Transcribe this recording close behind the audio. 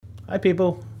Hi,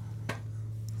 people.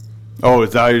 Oh,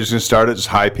 is that how you're just going to start it? Just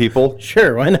hi, people?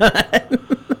 Sure, why not?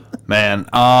 Man,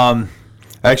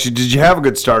 actually, did you have a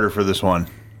good starter for this one?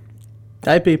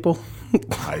 Hi, people.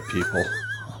 Hi, people.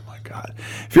 Oh, my God.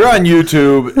 If you're on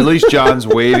YouTube, at least John's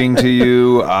waving to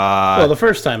you. Well, the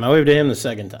first time. I waved to him the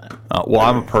second time. Well,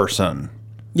 I'm a person.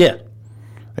 Yeah.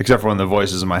 Except for when the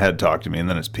voices in my head talk to me, and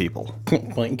then it's people.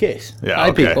 Point in case. Yeah,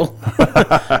 Hi, okay. people.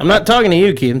 I'm not talking to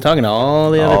you, Keith. I'm talking to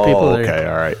all the other people there. Okay,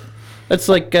 all right. That's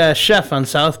like Chef on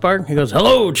South Park. He goes,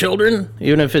 hello, children.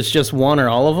 Even if it's just one or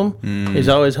all of them, he's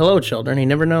always, hello, children. He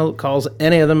never calls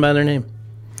any of them by their name.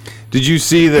 Did you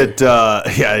see that?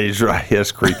 Yeah, he's right.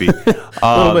 That's creepy.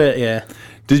 A little bit, yeah.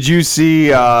 Did you see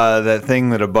that thing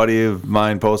that a buddy of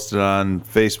mine posted on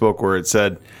Facebook where it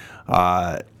said, and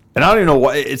I don't even know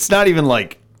what, it's not even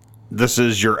like this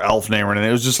is your elf name or anything.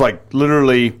 It was just like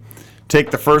literally take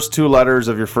the first two letters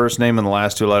of your first name and the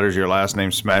last two letters of your last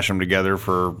name, smash them together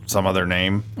for some other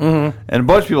name. Mm-hmm. And a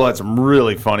bunch of people had some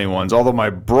really funny ones. Although my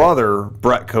brother,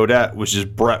 Brett Codette, was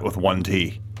just Brett with one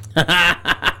T.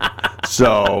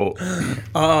 So,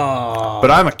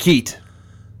 but I'm a Keat.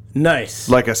 Nice.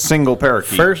 Like a single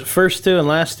parakeet. First two and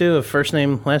last two of first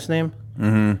name, last name?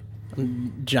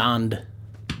 Mm-hmm. Jond.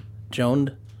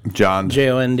 Jond.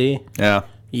 J-O-N-D. Yeah.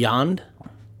 Yond?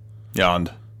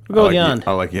 Yond. We'll go with Yond.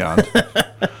 I like Yond.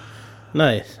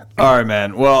 Nice. All right,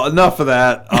 man. Well, enough of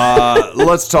that.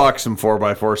 Let's talk some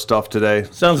 4x4 stuff today.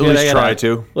 Sounds At good. least I got try a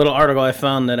to. little article I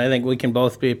found that I think we can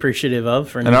both be appreciative of.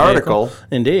 For An article?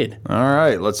 Indeed. All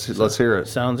right. Let's hear it.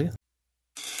 Sounds good.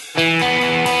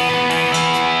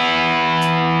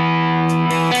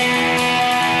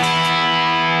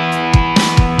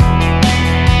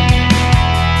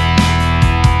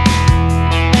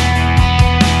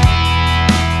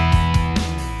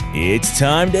 It's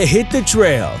time to hit the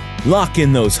trail, lock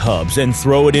in those hubs, and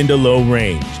throw it into low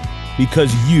range.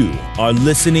 Because you are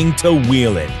listening to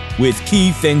Wheelin' with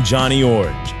Keith and Johnny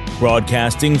Orange,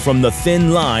 broadcasting from the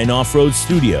Thin Line Off-Road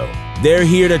Studio. They're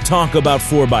here to talk about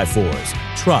 4x4s,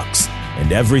 trucks,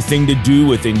 and everything to do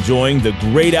with enjoying the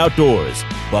great outdoors.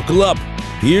 Buckle up.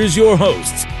 Here's your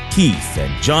hosts, Keith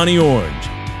and Johnny Orange.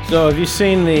 So have you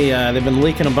seen they've been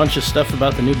leaking a bunch of stuff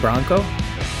about the new Bronco?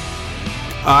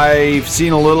 I've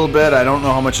seen a little bit. I don't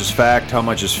know how much is fact, how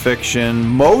much is fiction.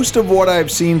 Most of what I've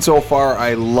seen so far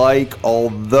I like,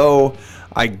 although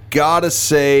I gotta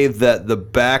say that the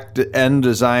back end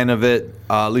design of it,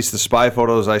 at least the spy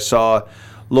photos I saw,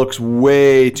 looks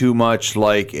way too much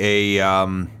like a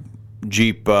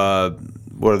Jeep, what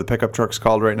are the pickup trucks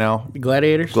called right now?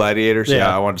 Gladiators? Gladiators,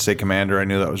 yeah. I wanted to say Commander. I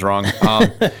knew that was wrong.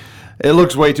 It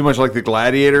looks way too much like the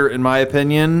Gladiator, in my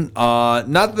opinion. Not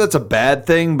that that's a bad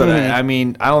thing, but I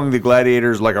mean, I don't think the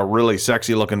Gladiator is like a really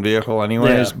sexy-looking vehicle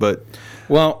anyways, Yeah. but...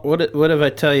 Well, what if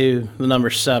I tell you the number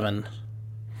 7?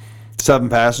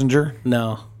 7-passenger?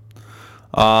 No.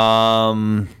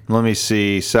 Let me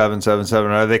see.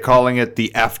 777. Are they calling it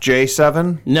the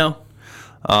FJ7? No.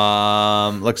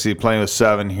 Let's see. Playing with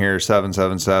 7 here.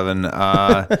 777.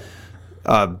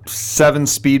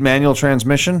 7-speed manual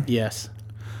transmission? Yes.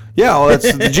 Yeah, well,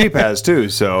 that's the Jeep has too.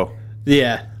 So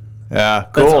Yeah. yeah,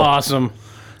 cool. That's awesome.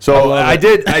 So I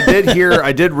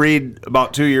did read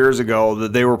about 2 years ago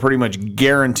that they were pretty much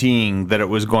guaranteeing that it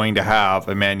was going to have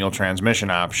a manual transmission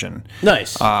option.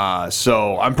 Nice.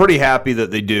 So I'm pretty happy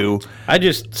that they do. I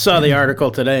just saw the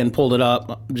article today and pulled it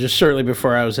up just shortly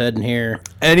before I was heading here.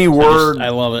 Any word, I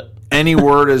love it. any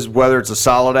word is whether it's a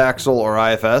solid axle or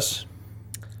IFS.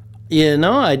 Yeah,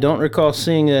 no, I don't recall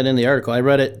seeing that in the article. I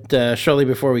read it shortly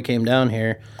before we came down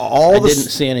here. I didn't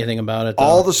see anything about it, though.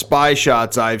 All the spy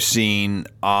shots I've seen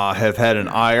have had an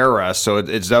IRS, so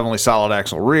it's definitely solid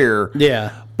axle rear.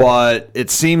 Yeah. But it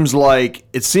seems kind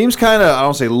of, I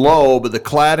don't say low, but the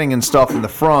cladding and stuff in the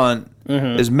front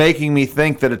is making me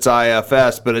think that it's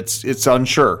IFS, but it's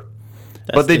unsure.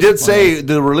 But they did say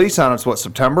the release on it's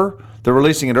September? They're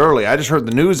releasing it early. I just heard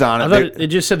the news on it. I thought it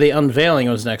just said the unveiling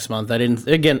was next month. I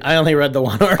only read the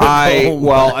one article.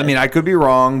 I could be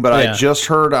wrong, but Yeah. I just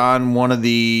heard on one of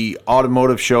the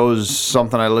automotive shows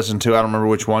something I listened to. I don't remember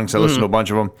which one because I listened to a bunch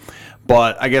of them.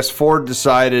 But I guess Ford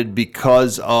decided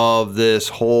because of this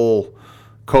whole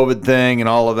COVID thing and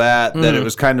all of that, that it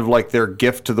was kind of like their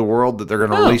gift to the world that they're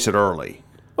going to release it early.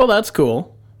 Well, that's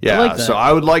cool. Yeah, I like that. so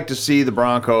I would like to see the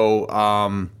Bronco,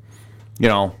 released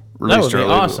That would be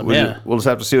early. awesome, yeah. We'll just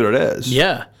have to see what it is.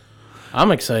 Yeah.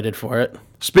 I'm excited for it.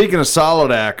 Speaking of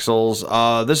solid axles,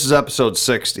 this is episode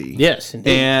 60. Yes,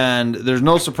 indeed. And there's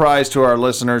no surprise to our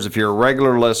listeners. If you're a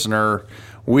regular listener,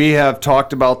 We have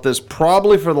talked about this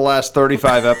probably for the last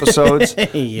 35 episodes.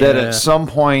 Yeah. That at some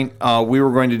point we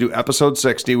were going to do episode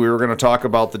 60. We were going to talk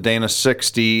about the Dana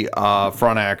 60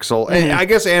 front axle, and I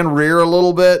guess and rear a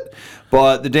little bit,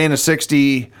 but the Dana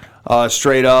 60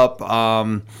 straight up.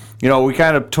 We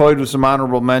kind of toyed with some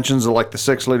honorable mentions of like the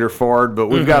 6-liter Ford, but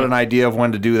we've got an idea of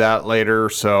when to do that later.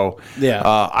 So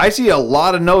I see a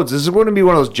lot of notes. This is going to be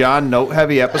one of those John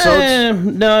note-heavy episodes.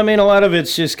 No, I mean, a lot of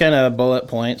it's just kind of bullet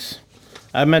points.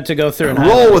 I meant to go through and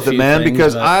roll with it, man, things,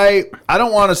 because but... I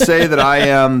don't want to say that I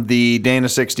am the Dana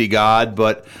 60 god,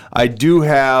 but I do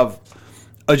have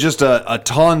just a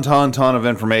ton of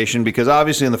information, because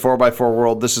obviously in the 4x4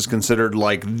 world, this is considered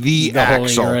like the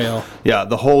axle. Holy Grail. Yeah,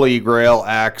 the Holy Grail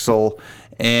axle.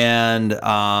 And,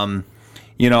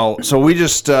 so we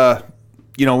just,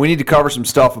 we need to cover some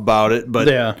stuff about it,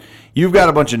 but you've got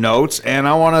a bunch of notes, and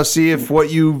I want to see if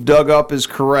what you've dug up is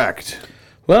correct.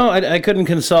 Well, I couldn't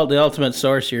consult the ultimate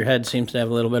source. Your head seems to have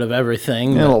a little bit of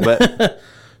everything. A little bit.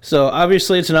 So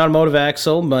obviously it's an automotive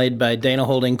axle made by Dana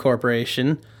Holding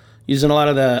Corporation, using a lot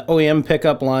of the OEM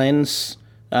pickup lines,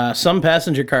 some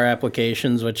passenger car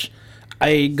applications, which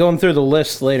going through the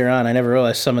list later on, I never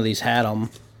realized some of these had them.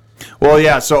 Well,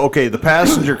 yeah, so, okay, the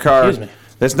passenger car, Excuse me.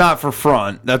 that's not for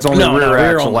front. That's only rear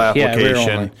axle application. Yeah,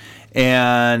 rear only.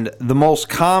 And the most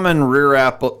common rear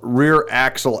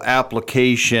axle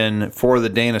application for the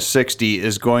Dana 60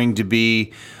 is going to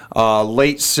be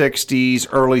late 60s,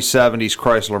 early 70s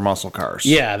Chrysler muscle cars.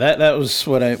 Yeah, that was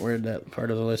where'd that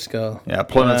part of the list go? Yeah,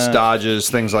 Plymouth Dodges,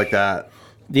 things like that.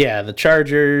 Yeah, the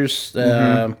Chargers,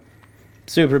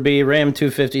 Super B, Ram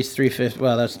 250s, 350.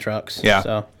 Well, that's trucks. Yeah.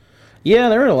 So, yeah,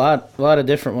 there are a lot of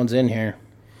different ones in here.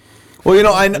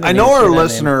 Well, I know our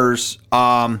listeners.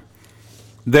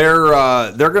 They're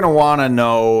going to want to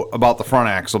know about the front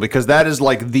axle, because that is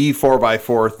like the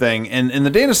 4x4 thing. And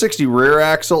the Dana 60 rear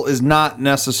axle is not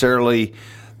necessarily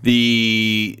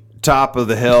the top of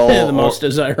the hill The most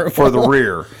desirable. for the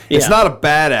rear. It's Yeah. not a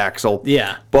bad axle.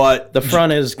 Yeah. But The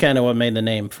front is kind of what made the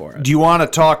name for it. do you want to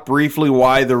talk briefly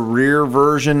why the rear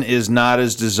version is not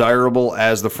as desirable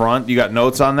as the front? You got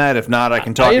notes on that? If not, I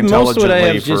can talk intelligently. Most of it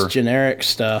I have just generic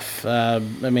stuff.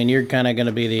 You're kind of going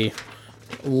to be the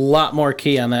lot more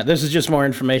key on that. This is just more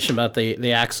information about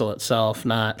the axle itself,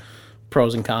 not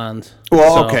pros and cons.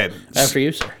 Well, okay. After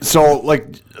you, sir. So,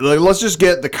 let's just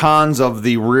get the cons of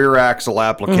the rear axle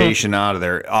application out of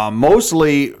there.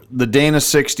 Mostly the Dana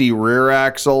 60 rear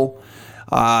axle.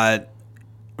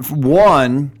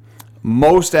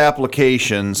 Most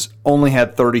applications only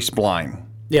had 30 spline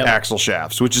axle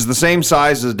shafts, which is the same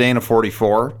size as Dana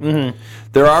 44.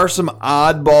 There are some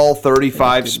oddball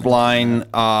 35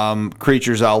 spline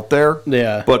creatures out there.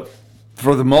 Yeah. But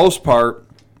for the most part,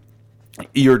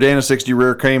 your Dana 60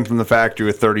 rear came from the factory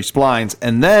with 30 splines.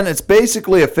 And then it's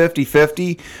basically a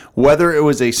 50-50 whether it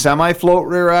was a semi-float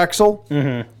rear axle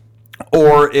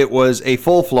or it was a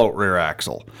full float rear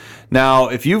axle. Now,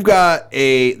 if you've got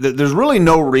there's really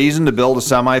no reason to build a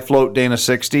semi-float Dana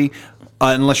 60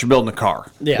 unless you're building a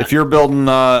car. Yeah. If you're building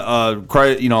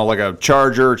like a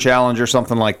Charger, Challenger,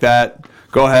 something like that,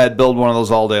 go ahead, build one of those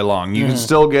all day long. You can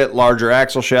still get larger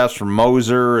axle shafts from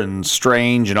Moser and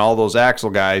Strange and all those axle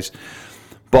guys.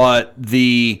 But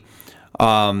as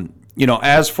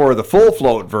for the full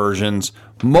float versions,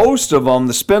 most of them,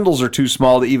 the spindles are too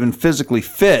small to even physically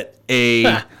fit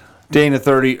a Dana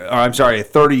 35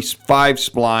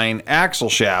 spline axle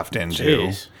shaft into.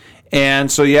 Jeez.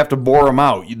 And so you have to bore them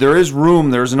out. There is room.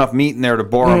 There's enough meat in there to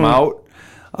bore them out.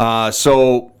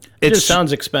 So It just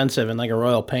sounds expensive and like a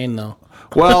royal pain, though.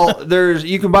 Well,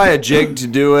 you can buy a jig to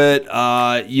do it.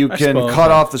 You can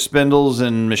cut off the spindles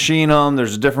and machine them.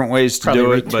 There's different ways to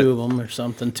do it. Probably retube them or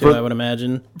something too, I would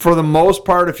imagine. For the most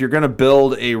part, if you're going to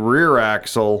build a rear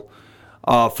axle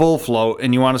full float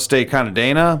and you want to stay kind of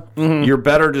Dana, you're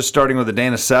better just starting with a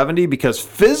Dana 70, because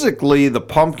physically the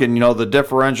pumpkin, the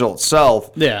differential itself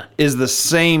is the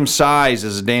same size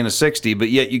as a Dana 60, but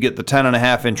yet you get the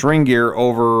 10.5-inch ring gear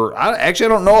over, I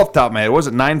don't know off the top of my head, was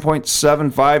it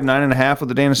 9.75, 9.5 with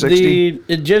the Dana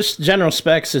 60? Just general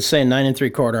specs is saying 9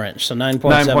 3/4 inch, so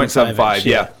 9.75,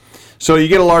 yeah. So you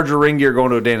get a larger ring gear going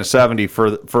to a Dana 70 for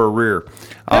a rear.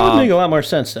 That would make a lot more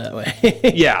sense that way.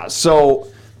 Yeah, so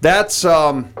that's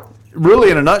really,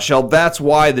 in a nutshell, that's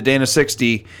why the Dana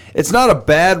 60, it's not a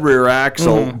bad rear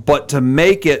axle, but to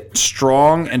make it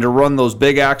strong and to run those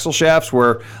big axle shafts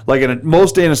where, like in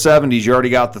most Dana 70s, you already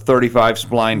got the 35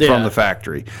 spline from the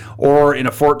factory. Or in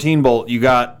a 14 bolt, you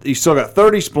still got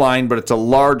 30 spline, but it's a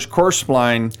large coarse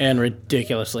spline. And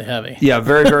ridiculously heavy. Yeah,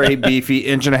 very, very beefy,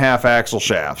 1.5-inch axle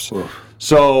shafts.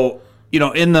 So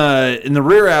in the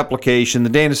rear application, the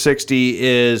Dana 60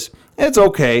 it's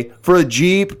okay for a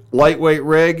Jeep lightweight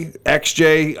rig,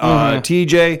 XJ,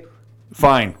 TJ.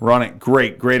 Fine, run it.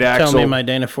 Great axle. Tell me my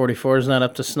Dana 44 is not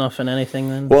up to snuff in anything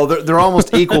then? Well, they're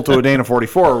almost equal to a Dana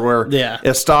 44, where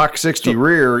a stock 60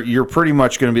 rear, you're pretty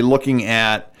much going to be looking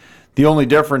at, the only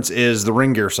difference is the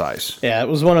ring gear size. Yeah, it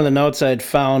was one of the notes I'd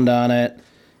found on it.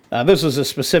 This was a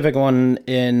specific one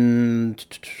in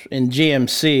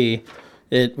GMC.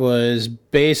 It was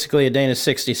basically a Dana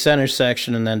 60 center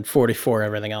section and then 44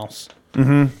 everything else.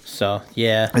 Mm-hmm. So,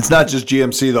 yeah. It's not just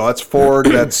GMC, though. That's Ford,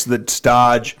 that's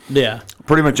Dodge. Yeah.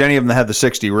 Pretty much any of them that had the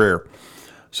 60 rear.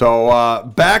 So,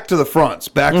 back to the fronts.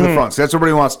 That's what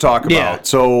everybody wants to talk about. Yeah.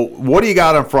 So, what do you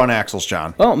got on front axles,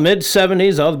 John? Well,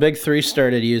 mid-70s, all the big three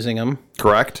started using them.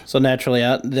 Correct. So, naturally,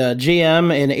 the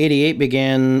GM in 88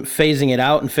 began phasing it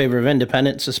out in favor of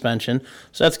independent suspension.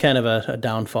 So, that's kind of a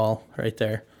downfall right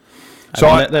there.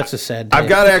 So, that's a sad day. I've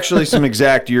got actually some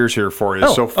exact years here for you.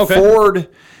 Oh, okay. Ford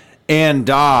and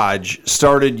Dodge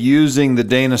started using the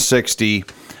Dana 60,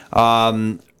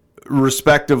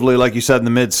 respectively, like you said, in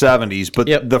the mid-70s.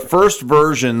 But the first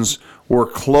versions were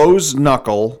closed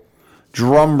knuckle,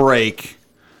 drum brake,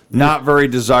 not very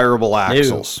desirable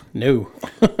axles. No.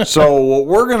 So what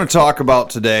we're going to talk about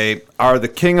today are the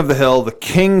King of the Hill, the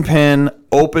Kingpin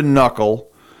open knuckle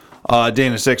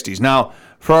Dana 60s. Now,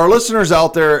 for our listeners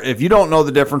out there, if you don't know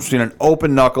the difference between an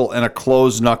open knuckle and a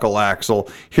closed knuckle axle,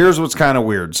 here's what's kind of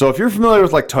weird. So if you're familiar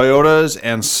with like Toyotas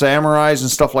and Samurais and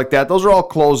stuff like that, those are all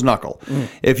closed knuckle.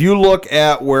 If you look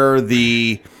at where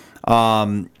the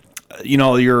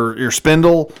your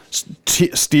spindle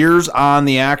steers on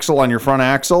the axle, on your front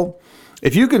axle,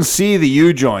 if you can see the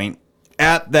U-joint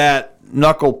at that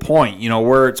knuckle point,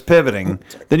 where it's pivoting,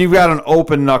 then you've got an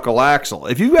open knuckle axle.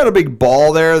 If you've got a big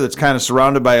ball there that's kind of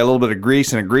surrounded by a little bit of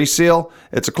grease and a grease seal,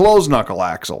 it's a closed knuckle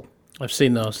axle. I've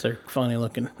seen those. They're funny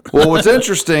looking. Well, what's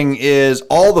interesting is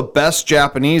all the best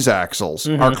Japanese axles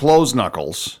are closed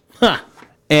knuckles. Huh.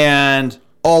 And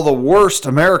all the worst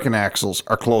American axles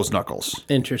are closed knuckles.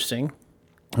 Interesting.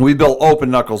 We built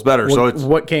open knuckles better.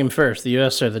 What came first, the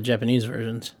U.S. or the Japanese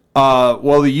versions?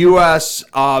 Well, the U.S.,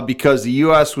 because the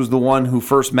U.S. was the one who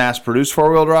first mass-produced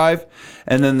four-wheel drive,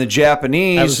 and then the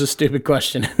Japanese... That was a stupid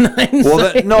question.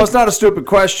 No, it's not a stupid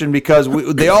question, because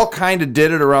they all kind of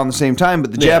did it around the same time,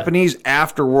 but the Japanese,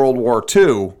 after World War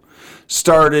II,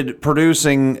 started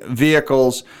producing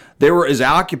vehicles. They were as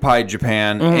occupied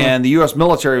Japan, and the U.S.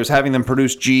 military was having them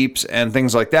produce Jeeps and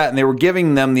things like that, and they were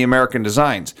giving them the American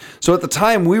designs. So at the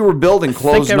time, we were building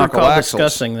closed knuckle axles.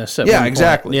 Discussing this at one point.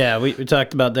 Exactly. Yeah, we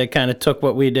talked about they kind of took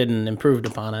what we did and improved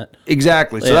upon it.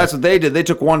 Exactly. So that's what they did. They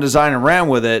took one design and ran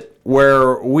with it,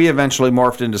 where we eventually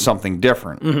morphed into something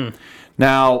different.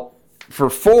 Now, for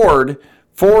Ford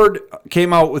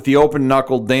came out with the open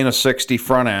knuckle Dana 60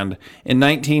 front end in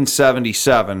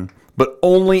 1977. But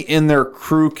only in their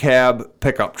crew cab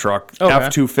pickup truck,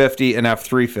 F-250 and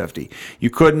F-350. You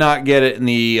could not get it in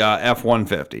the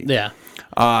F-150. Yeah.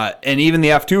 And even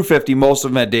the F-250, most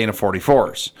of them had Dana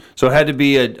 44s. So it had to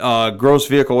be a gross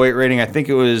vehicle weight rating, I think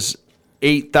it was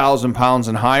 8,000 pounds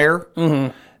and higher.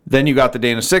 Then you got the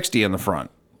Dana 60 in the front.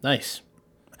 Nice.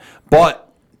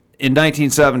 But in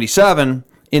 1977,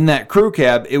 in that crew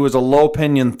cab, it was a low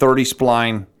pinion 30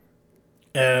 spline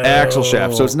axle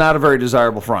shaft, so it's not a very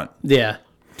desirable front. Yeah.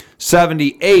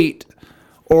 78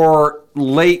 or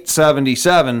late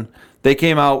 77, they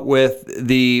came out with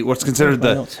what's considered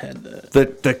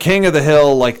the King of the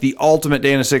Hill, like the ultimate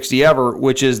Dana 60 ever,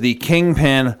 which is the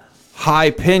Kingpin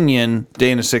high pinion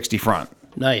Dana 60 front.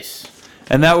 Nice.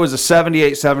 And that was a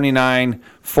 78, 79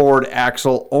 Ford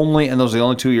axle only, and those are the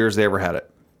only 2 years they ever had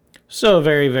it. So a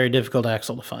very, very difficult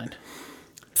axle to find.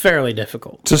 Fairly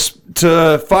difficult.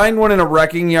 To find one in a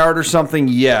wrecking yard or something,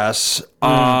 yes.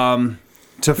 To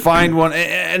find one,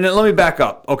 and let me back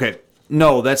up. Okay,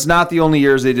 no, that's not the only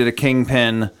years they did a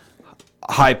Kingpin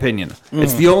high pinion.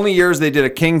 It's the only years they did a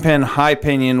Kingpin high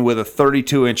pinion with a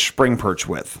 32-inch spring perch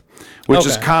width, which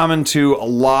is common to a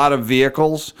lot of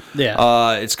vehicles.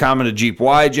 Yeah. It's common to Jeep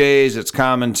YJs. It's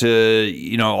common to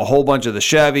a whole bunch of the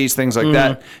Chevys, things like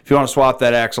that. If you want to swap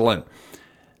that axle in,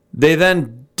 they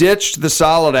then ditched the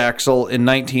solid axle in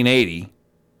 1980.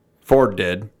 Ford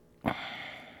did.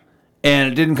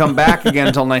 And it didn't come back again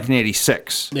until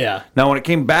 1986. Yeah. Now, when it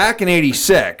came back in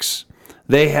 86,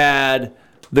 they had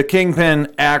the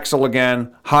Kingpin axle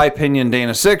again, high pinion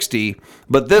Dana 60,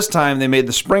 but this time they made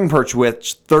the spring perch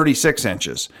width 36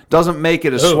 inches. Doesn't make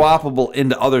it as swappable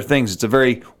into other things. It's a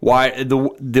very wide,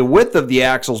 the width of the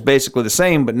axle is basically the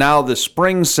same, but now the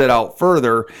springs sit out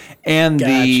further, and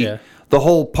the the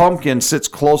whole pumpkin sits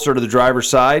closer to the driver's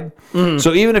side.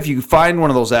 So even if you find one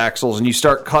of those axles and you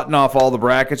start cutting off all the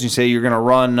brackets and you say you're going to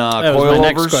run That was my coilovers,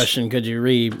 next question. Could you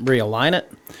realign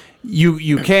it?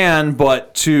 you can,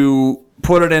 but to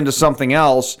put it into something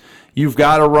else, you've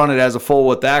got to run it as a full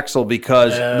width axle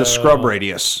because the scrub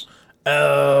radius.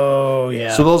 Oh,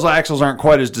 yeah. So those axles aren't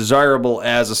quite as desirable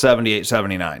as a 78,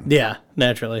 79. Yeah,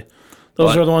 naturally.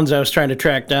 Those are the ones I was trying to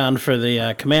track down for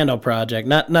the Commando project.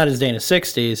 Not his Dana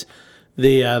 60s,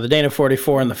 the Dana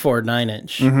 44 and the Ford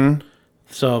 9-inch. Mm-hmm.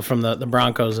 So from the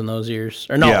Broncos in those years.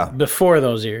 Or no, before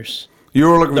those years. You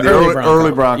were looking for the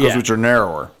early Broncos, which are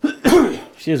narrower.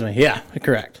 Excuse me. Yeah,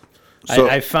 correct. So,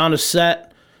 I found a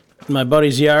set in my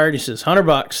buddy's yard. He says,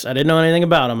 $100. I didn't know anything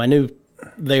about them. I knew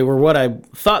they were what I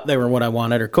thought they were what I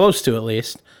wanted, or close to at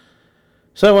least.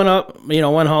 So I went up,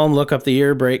 went home, look up the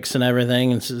ear brakes and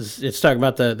everything, and it's talking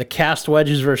about the cast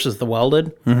wedges versus the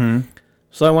welded. Mm-hmm.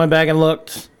 So I went back and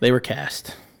looked. They were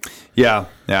cast. Yeah,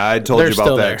 I told you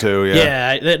about that too.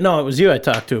 Yeah. No, it was you I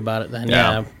talked to about it then.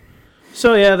 Yeah.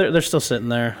 So yeah, they're still sitting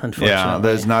there. Unfortunately, yeah,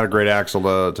 that's not a great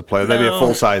axle to play. That'd be a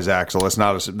full size axle. That's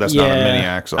not a mini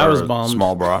axle. I was bummed.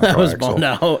 Small Bronco I was axle. bummed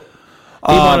out.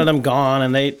 He wanted them gone,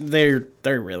 and they're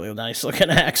really nice looking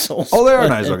axles. Oh, they are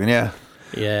nice looking. Yeah.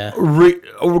 Yeah.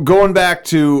 Going back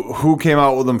to who came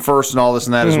out with them first and all this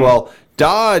and that as well.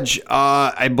 Dodge,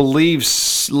 I believe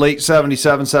late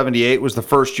 77, 78 was the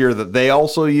first year that they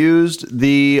also used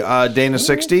the Dana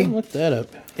 60. Look that up.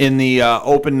 In the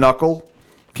open knuckle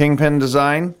Kingpin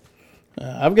design.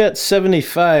 I've got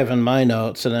 75 in my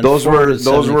notes, and then those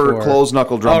were closed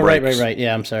knuckle drum brakes. Right.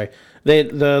 Yeah, I'm sorry.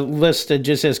 The list, it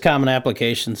just has common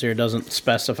applications here. It doesn't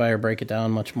specify or break it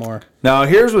down much more. Now,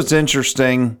 here's what's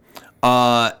interesting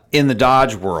in the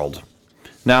Dodge world.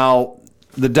 Now,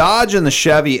 the Dodge and the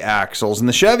Chevy axles, and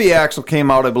the Chevy axle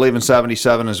came out, I believe, in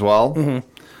 77 as well. Mm-hmm.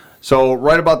 So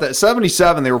right about that,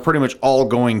 77, they were pretty much all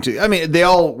going to, they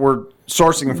all were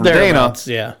sourcing from Dana.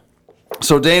 Yeah.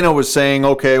 So Dana was saying,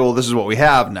 okay, well, this is what we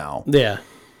have now. Yeah.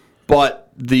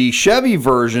 But the Chevy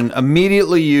version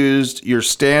immediately used your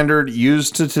standard,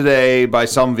 used to today by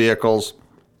some vehicles,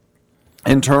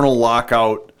 internal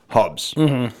lockout hubs.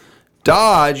 Mm-hmm.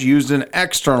 Dodge used an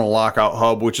external lockout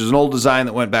hub, which is an old design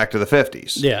that went back to the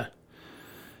 50s. Yeah.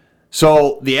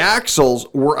 So the axles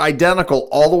were identical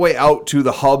all the way out to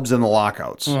the hubs and the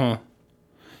lockouts. Mm-hmm.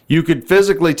 You could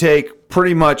physically take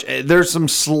pretty much, there's some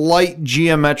slight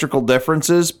geometrical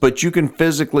differences, but you can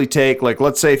physically take, like,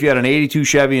 let's say if you had an 82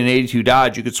 Chevy and an 82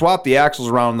 Dodge, you could swap the axles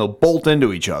around and they'll bolt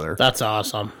into each other. That's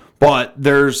awesome. But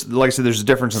there's, like I said, there's a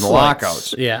difference in the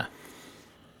lockouts. Yeah.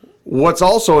 What's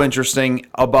also interesting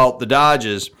about the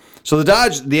Dodges, so the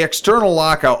Dodge, the external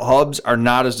lockout hubs are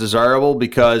not as desirable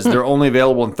because they're only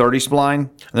available in 30 spline. And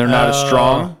they're not as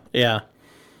strong. Yeah.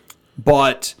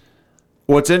 But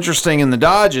what's interesting in the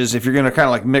Dodges, if you're going to kind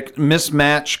of like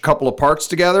mismatch a couple of parts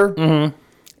together,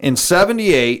 in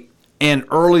 78 and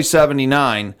early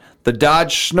 79, the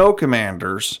Dodge Snow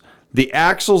Commanders, the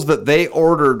axles that they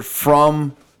ordered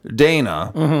from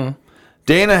Dana,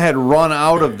 Dana had run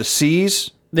out of the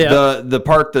C's, the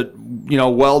part that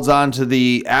welds onto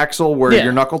the axle where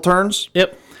your knuckle turns.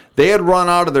 Yep. They had run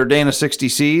out of their Dana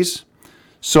 60Cs,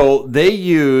 so they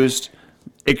used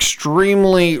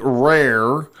extremely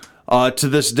rare, to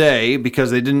this day,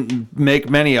 because they didn't make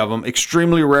many of them,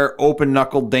 extremely rare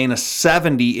open-knuckled Dana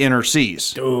 70 inner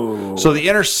Cs. Ooh, so the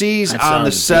inner Cs on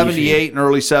the 78 and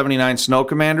early 79 Snow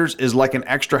Commanders is like an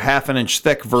extra half an inch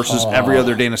thick versus every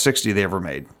other Dana 60 they ever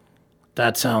made.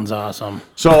 That sounds awesome.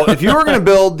 So if you were going to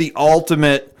build the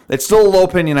ultimate, it's still a low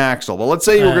pinion axle, but let's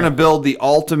say you were going to build the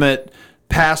ultimate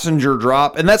passenger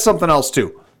drop, and that's something else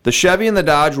too. The Chevy and the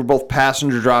Dodge were both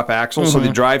passenger drop axles, so the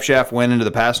drive shaft went into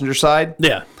the passenger side.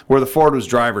 Yeah. Where the Ford was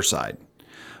driver's side.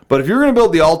 But if you're going to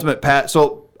build the ultimate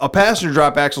so a passenger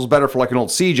drop axle is better for like an old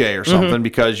CJ or something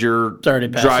because your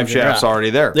drive shaft's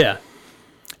already there. Yeah.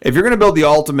 If you're going to build the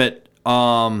ultimate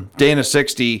Dana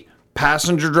 60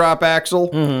 passenger drop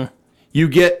axle, you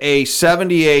get a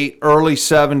 78, early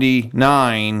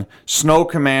 79 Snow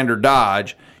Commander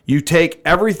Dodge. You take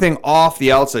everything off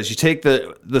the outsides. You take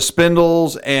the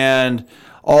spindles and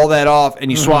all that off, and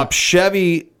you swap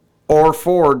Chevy or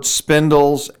Ford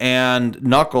spindles and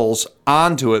knuckles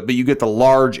onto it, but you get the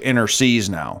large inner C's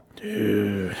now.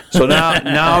 Dude. So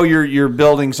now you're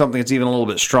building something that's even a little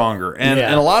bit stronger. And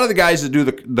a lot of the guys that do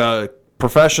the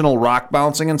professional rock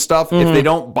bouncing and stuff, if they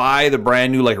don't buy the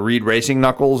brand new like Reed Racing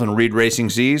knuckles and Reed Racing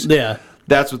C's,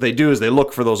 that's what they do is they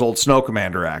look for those old Snow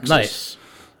Commander axles. Nice.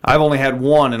 I've only had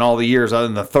one in all the years, other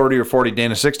than the 30 or 40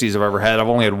 Dana 60s I've ever had. I've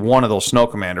only had one of those Snow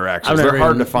Commander axles. They're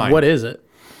hard to find. What is it?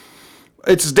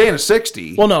 It's Dana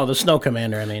 60. Well, no, the Snow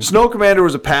Commander, I mean. Snow Commander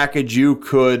was a package you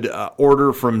could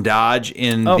order from Dodge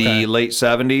in the late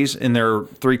 70s in their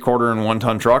 3/4 and 1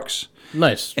 ton trucks.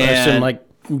 Nice. I assume like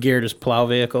geared as plow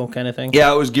vehicle kind of thing?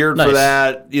 Yeah, it was geared for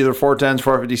that. Either 410s,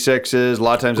 456s. A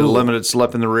lot of times it had a limited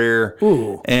slip in the rear.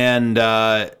 Ooh. And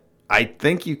I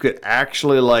think you could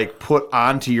actually like put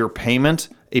onto your payment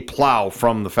a plow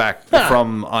from the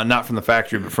not from the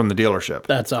factory, but from the dealership.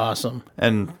 That's awesome.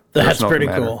 And that's pretty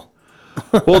cool.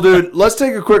 Well, dude, let's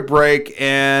take a quick break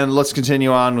and let's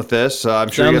continue on with this. I'm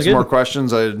sure you got some more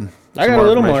questions. I got a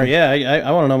little more. Yeah,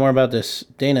 I want to know more about this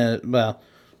Dana. Well,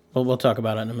 we'll talk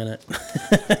about it in a minute.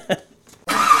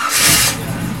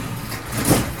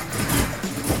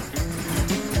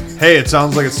 Hey, it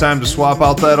sounds like it's time to swap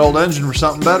out that old engine for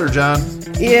something better, John.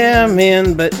 Yeah,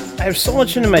 man, but I have so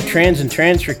much into my trans and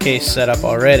transfer case set up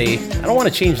already. I don't want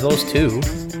to change those too.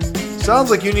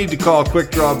 Sounds like you need to call Quick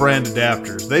Draw Brand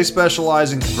Adapters. They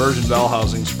specialize in conversion bell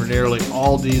housings for nearly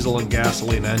all diesel and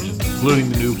gasoline engines, including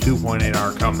the new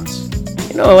 2.8R Cummins.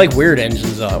 You know, I like weird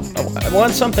engines, though. I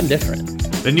want something different.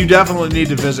 Then you definitely need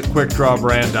to visit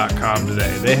QuickDrawBrand.com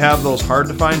today. They have those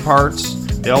hard-to-find parts.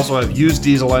 They also have used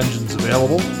diesel engines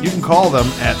available. You can call them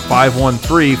at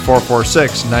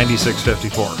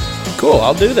 513-446-9654. Cool,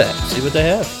 I'll do that. See what they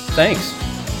have. Thanks.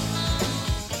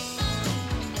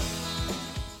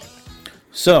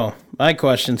 So, my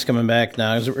question's coming back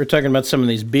now. As we're talking about some of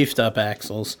these beefed up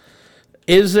axles.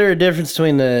 Is there a difference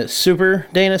between the Super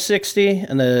Dana 60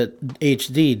 and the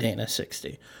HD Dana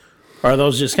 60? Or are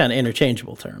those just kind of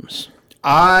interchangeable terms?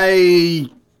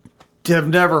 I have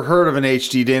never heard of an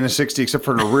HD Dana 60 except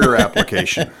for the rear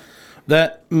application.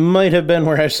 That might have been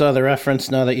where I saw the reference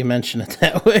now that you mention it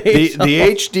that way. The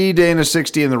HD Dana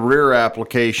 60 in the rear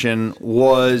application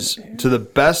was, to the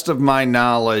best of my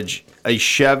knowledge, a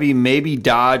Chevy, maybe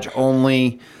Dodge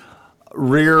only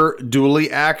rear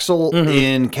dually axle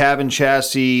in cabin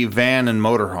chassis van and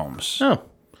motorhomes. Oh,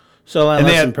 so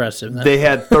that's impressive. Then. They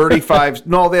had 35.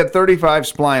 No, they had 35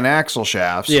 spline axle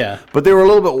shafts. Yeah, but they were a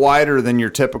little bit wider than your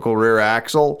typical rear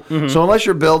axle. So unless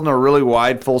you're building a really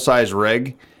wide full size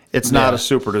rig, it's not a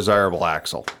super desirable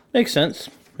axle. Makes sense.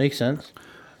 And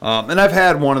I've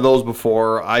had one of those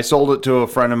before. I sold it to a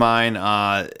friend of mine.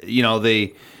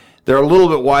 They're a little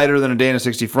bit wider than a Dana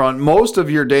 60 front. Most of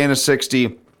your Dana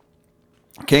 60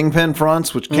 Kingpin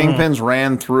fronts, which Kingpins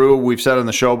ran through, we've said on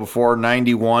the show before,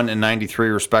 91 and 93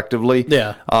 respectively.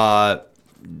 Yeah.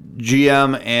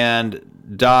 GM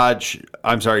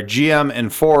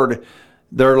and Ford,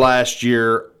 their last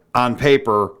year on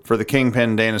paper for the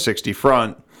Kingpin Dana 60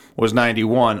 front was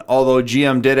 91, although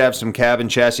GM did have some cabin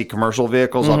chassis commercial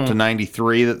vehicles up to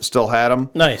 93 that still had them.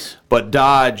 Nice. But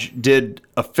Dodge did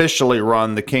officially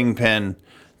run the Kingpin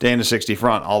Dana 60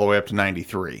 front all the way up to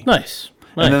 93. Nice.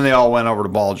 And then they all went over to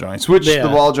ball joints, which the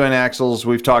ball joint axles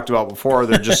we've talked about before,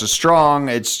 they're just as strong.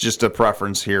 It's just a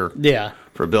preference here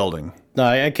for building. No,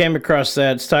 I came across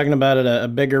that. It's talking about it, a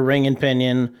bigger ring and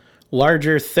pinion,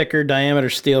 larger, thicker diameter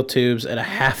steel tubes at a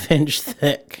 1/2 inch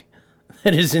thick.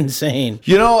 That is insane.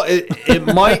 You know, it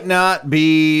might not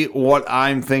be what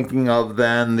I'm thinking of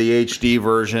then, the HD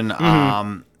version.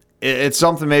 It's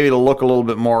something maybe to look a little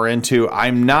bit more into.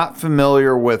 I'm not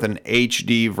familiar with an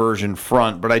HD version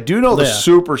front, but I do know the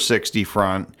Super 60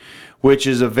 front, which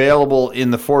is available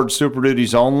in the Ford Super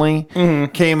Duties only,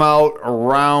 came out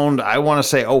around, I want to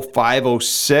say, 05,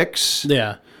 06.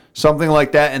 Yeah. Something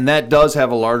like that. And that does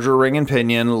have a larger ring and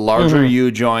pinion, larger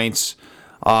U-joints.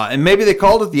 And maybe they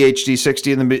called it the HD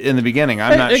 60 in the beginning.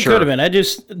 I'm not sure. It could have been.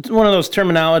 It's one of those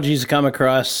terminologies I come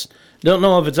across. Don't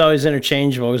know if it's always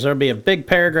interchangeable, because there'll be a big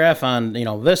paragraph on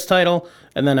this title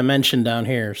and then a mention down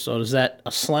here. So is that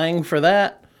a slang for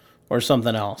that or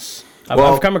something else?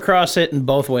 I've come across it in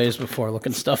both ways before,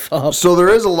 looking stuff up. So there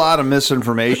is a lot of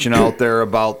misinformation out there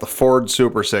about the Ford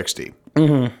Super 60.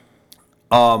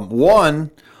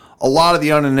 One, a lot of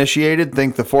the uninitiated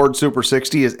think the Ford Super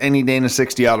 60 is any Dana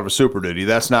 60 out of a Super Duty.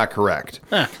 That's not correct.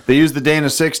 They use the Dana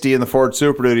 60 and the Ford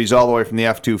Super Duties all the way from the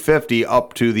F250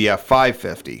 up to the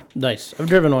F550. Nice. I've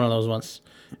driven one of those once.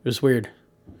 It was weird.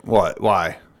 What?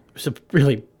 Why? It's a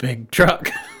really big truck.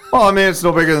 Well, I mean, it's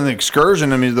no bigger than the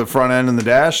Excursion. I mean, the front end and the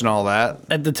dash and all that.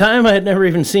 At the time, I had never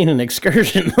even seen an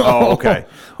Excursion. Oh, okay.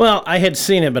 Well, I had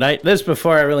seen it, but this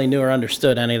before I really knew or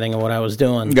understood anything of what I was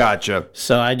doing. Gotcha.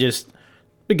 So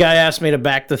the guy asked me to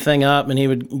back the thing up, and he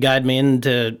would guide me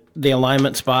into the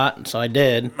alignment spot, so I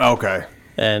did. Okay.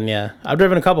 And yeah, I've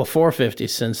driven a couple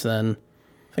 450s since then.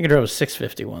 I think I drove a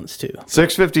 650 once too.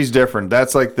 650 is different.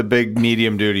 That's like the big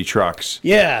medium duty trucks.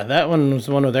 Yeah, that one was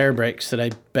the one with air brakes that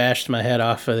I bashed my head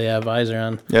off of the visor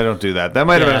on. Yeah, don't do that. That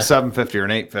might have been Yeah. a 750 or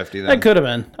an 850 then. That could have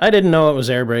been. I didn't know it was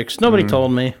air brakes. Nobody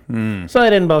told me, so I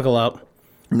didn't buckle up.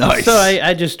 Nice. So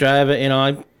I just drive it.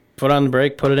 I put on the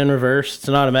brake, put it in reverse. It's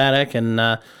an automatic, and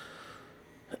I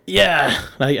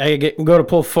go to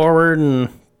pull forward and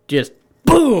just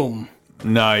boom.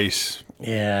 Nice.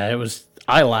 Yeah,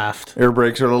 I laughed. Air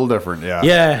brakes are a little different, yeah.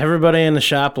 Yeah, everybody in the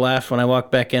shop laughed when I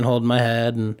walked back in holding my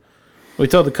head, and we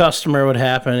told the customer what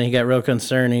happened, and he got real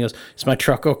concerned. He goes, "Is my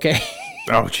truck okay?"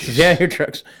 Oh, jeez. Yeah, your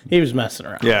truck's... He was messing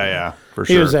around. Yeah, for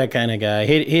He sure. was that kind of guy.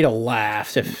 He'd have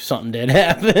laughed if something did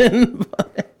happen.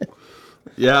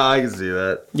 Yeah, I can see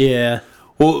that. Yeah.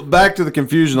 Well, back to the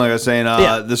confusion, like I was saying,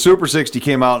 the Super 60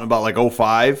 came out in about like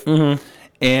 05,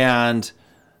 and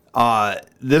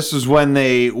this is when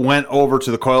they went over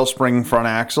to the coil spring front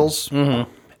axles,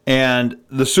 and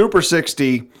the Super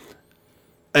 60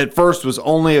 at first was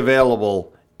only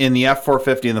available in the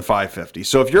F450 and the 550.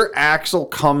 So if your axle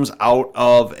comes out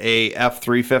of a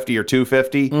F350 or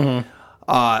 250,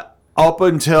 up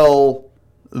until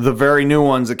the very new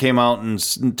ones that came out in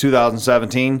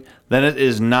 2017, then it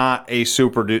is not a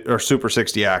Super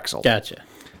 60 axle. Gotcha.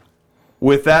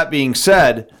 With that being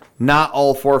said, not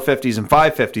all 450s and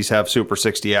 550s have Super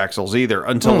 60 axles either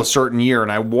until a certain year,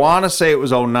 and I want to say it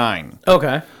was 09.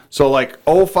 Okay. So like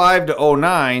 05 to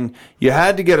 09, you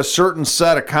had to get a certain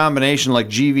set of combination like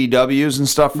GVWs and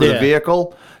stuff for the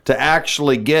vehicle to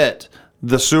actually get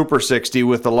the Super 60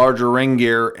 with the larger ring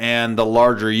gear and the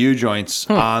larger U-joints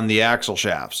on the axle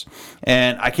shafts.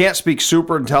 And I can't speak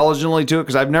super intelligently to it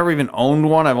because I've never even owned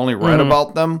one. I've only read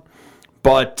about them.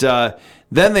 But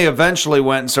then they eventually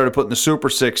went and started putting the Super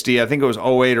 60, I think it was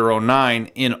 08 or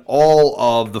 09, in all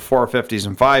of the 450s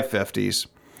and 550s.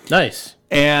 Nice.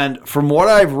 And from what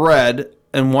I've read,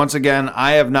 and once again,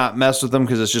 I have not messed with them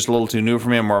because it's just a little too new for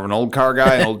me. I'm more of an old car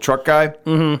guy, an old truck guy.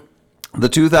 The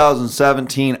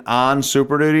 2017 on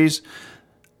Super Duties,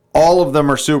 all of them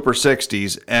are Super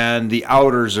 60s, and the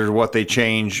outers are what they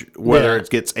change, whether it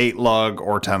gets 8 lug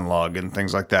or 10 lug and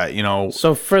things like that.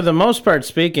 So for the most part,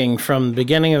 speaking from the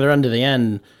beginning of the run to the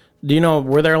end, do you know,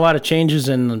 were there a lot of changes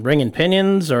in ring and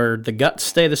pinions, or the guts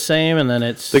stay the same, and then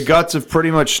it's... The guts have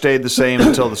pretty much stayed the same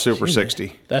until the Super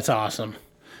 60. That's awesome.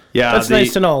 Yeah, That's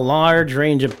nice to know. A large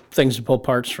range of things to pull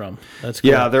parts from. That's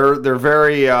cool. Yeah, they're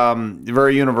very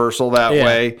very universal that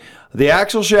way. The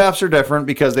axle shafts are different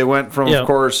because they went from, of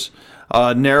course,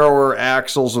 narrower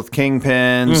axles with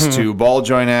kingpins to ball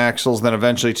joint axles, then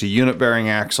eventually to unit bearing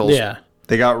axles. Yeah.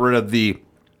 They got rid of the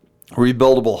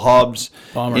rebuildable hubs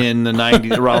in the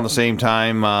 90s around the same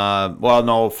time.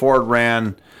 Ford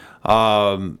ran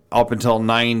up until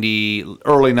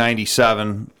early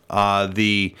 97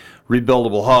 the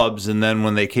rebuildable hubs, and then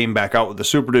when they came back out with the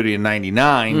Super Duty in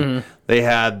 99, they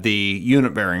had the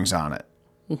unit bearings on it.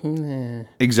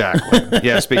 Exactly.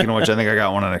 Yeah, speaking of which, I think I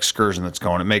got one on Excursion that's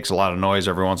going. It makes a lot of noise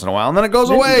every once in a while, and then it goes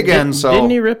away again. So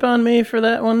didn't you rip on me for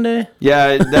that one day?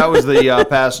 Yeah, that was the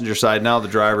passenger side. Now the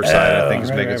driver's side, I think,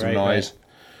 is making some noise.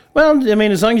 Well, I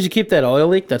mean, as long as you keep that oil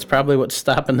leak, that's probably what's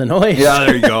stopping the noise. Yeah,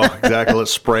 there you go. Exactly.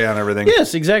 Let's spray on everything.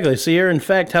 Yes, exactly. So you're, in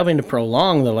fact, helping to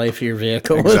prolong the life of your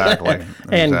vehicle. Exactly.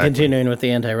 And continuing with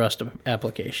the anti-rust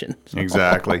application. So.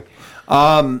 Exactly.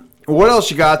 What else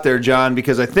you got there, John?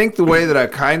 Because I think the way that I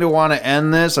kind of want to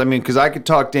end this, I mean, because I could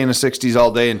talk Dana 60s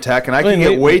all day in tech, and I can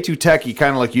get way too techy,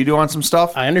 kind of like you do on some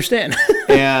stuff. I understand.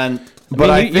 But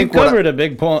I think you covered a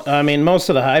big point. I mean, most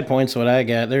of the high points, what I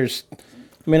got,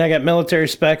 I got military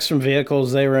specs from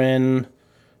vehicles they were in.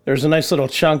 There's a nice little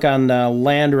chunk on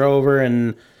Land Rover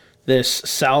and this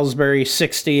Salisbury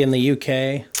 60 in the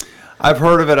UK. I've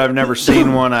heard of it. I've never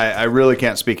seen one. I really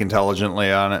can't speak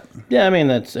intelligently on it. Yeah, I mean,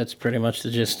 that's pretty much the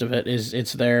gist of it. Is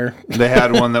it's there. They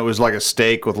had one that was like a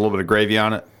steak with a little bit of gravy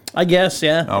on it. I guess,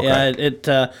 yeah. Okay. Yeah, it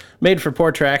made for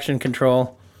poor traction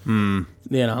control. So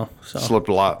Slipped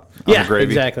a lot on the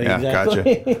gravy. Exactly.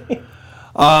 Gotcha.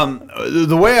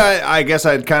 The way I guess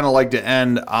I'd kind of like to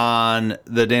end on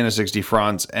the Dana 60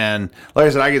 fronts, and like I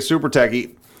said, I get super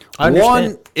techie.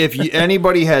 One, if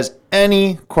anybody has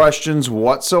any questions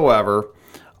whatsoever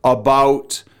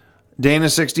about Dana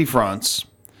 60 fronts,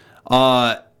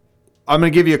 I'm going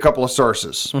to give you a couple of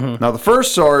sources. Now, the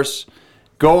first source,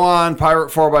 go on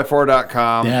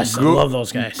pirate4x4.com. Yes, I love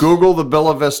those guys. Google the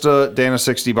Billa Vista Dana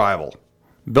 60 Bible.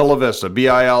 Billa Vista,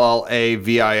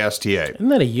 BILLAVISTA. Isn't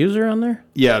that a user on there?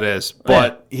 Yeah, it is.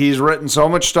 But he's written so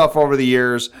much stuff over the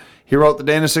years. He wrote the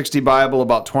Dana 60 Bible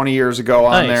about 20 years ago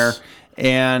on there.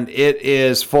 And it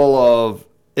is full of,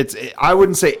 I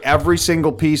wouldn't say every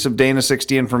single piece of Dana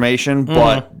 60 information,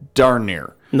 but darn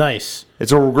near. Nice.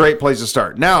 It's a great place to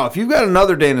start. Now, if you've got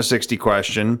another Dana 60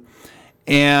 question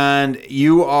and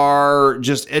you are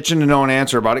just itching to know an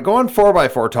answer about it, go on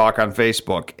 4x4 Talk on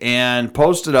Facebook and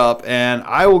post it up, and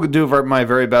I will do my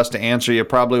very best to answer you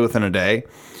probably within a day.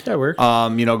 That works. Go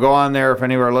on there. If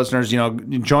any of our listeners, join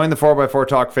the 4x4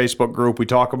 Talk Facebook group. We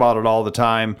talk about it all the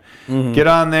time. Mm-hmm. Get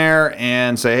on there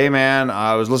and say, hey, man,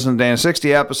 I was listening to Dana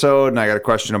 60 episode, and I got a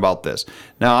question about this.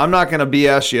 Now, I'm not going to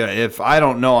BS you. If I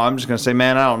don't know, I'm just going to say,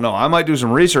 man, I don't know. I might do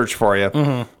some research for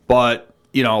you, but,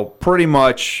 pretty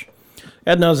much...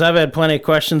 Ed knows I've had plenty of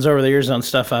questions over the years on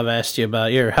stuff I've asked you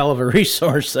about. You're a hell of a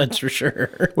resource, that's for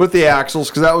sure. With the axles,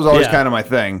 because that was always kind of my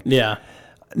thing. Yeah.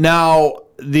 Now...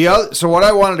 So what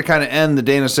I wanted to kind of end the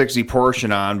Dana 60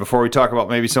 portion on before we talk about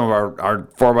maybe some of our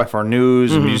 4x4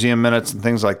 news and museum minutes and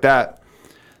things like that,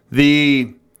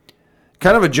 the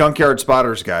kind of a junkyard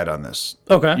spotter's guide on this.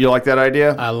 Okay. You like that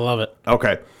idea? I love it.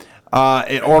 Okay.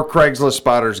 Or Craigslist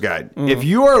spotter's guide. If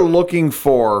you are looking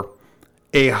for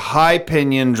a high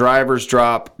pinion driver's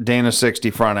drop Dana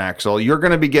 60 front axle, you're going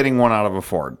to be getting one out of a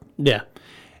Ford. Yeah.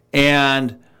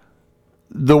 And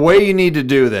the way you need to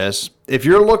do this, if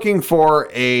you're looking for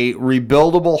a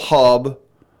rebuildable hub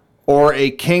or a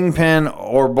kingpin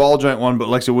or ball joint one, but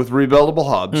like I said, with rebuildable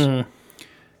hubs,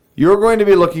 you're going to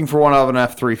be looking for one of an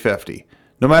F350.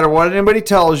 No matter what anybody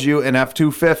tells you, an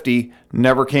F250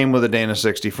 never came with a Dana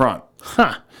 60 front.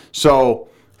 Huh. So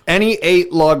any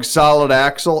 8-lug solid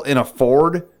axle in a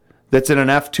Ford that's in an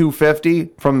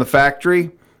F250 from the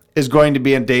factory is going to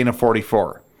be a Dana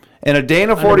 44. And a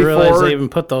Dana 44... I didn't realize they even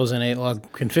put those in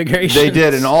 8-lug configurations. They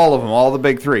did, in all of them, all the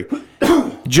big three.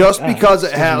 Just because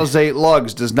it has 8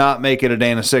 lugs does not make it a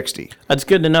Dana 60. That's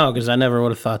good to know, because I never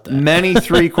would have thought that. Many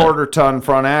 3/4-ton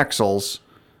front axles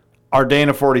are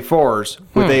Dana 44s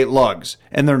with 8 lugs,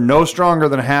 and they're no stronger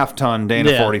than a half-ton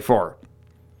Dana 44.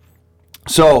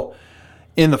 So,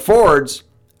 in the Fords,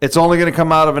 it's only going to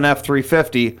come out of an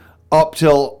F350 up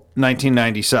till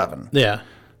 1997. Yeah.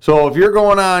 So if you're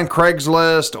going on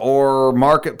Craigslist or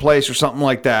Marketplace or something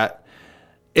like that,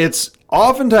 it's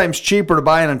oftentimes cheaper to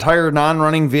buy an entire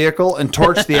non-running vehicle and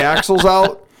torch the axles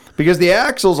out, because the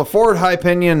axles, a Ford high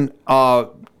pinion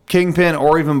kingpin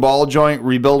or even ball joint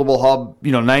rebuildable hub,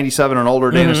 97 and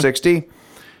older Dana 60,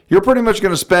 you're pretty much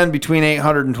going to spend between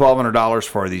 $800 and $1,200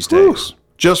 for these days,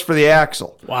 just for the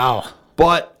axle. Wow.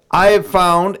 But I have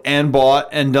found and bought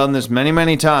and done this many,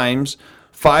 many times,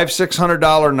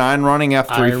 $500-$600 non-running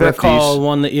F350s. I recall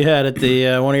one that you had at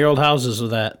the one of your old houses with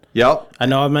that. Yep. I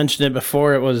know I mentioned it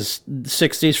before. It was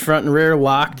 60s front and rear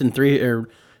locked and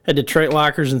had Detroit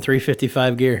lockers and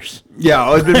 355 gears.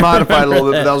 Yeah, it's been modified a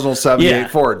little bit, but that was an old 78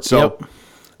 Ford. So,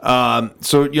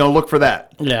 look for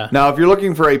that. Yeah. Now, if you're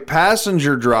looking for a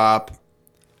passenger drop,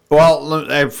 well,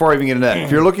 before I even get into that, if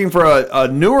you're looking for a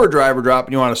newer driver drop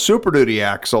and you want a Super Duty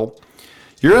axle,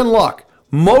 you're in luck.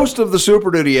 Most of the Super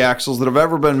Duty axles that have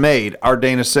ever been made are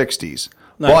Dana 60s.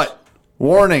 Nice. But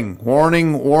warning.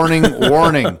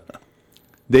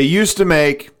 They used to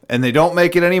make, and they don't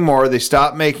make it anymore, they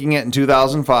stopped making it in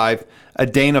 2005, a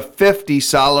Dana 50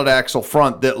 solid axle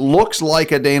front that looks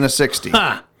like a Dana 60.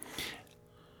 Ha!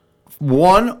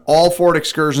 All Ford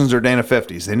Excursions are Dana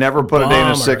 50s. They never put a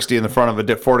Dana 60 in the front of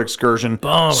a Ford Excursion.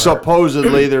 Bummer.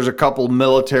 Supposedly, there's a couple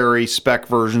military spec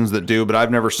versions that do, but I've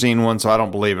never seen one, so I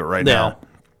don't believe it right now.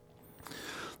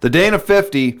 The Dana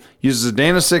 50 uses a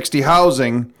Dana 60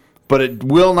 housing, but it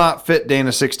will not fit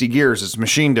Dana 60 gears. It's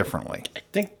machined differently. I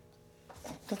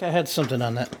think I had something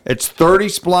on that. It's 30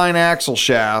 spline axle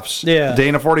shafts,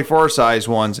 Dana 44 size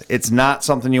ones. It's not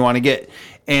something you want to get.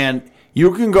 And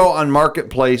you can go on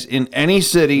Marketplace in any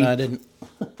city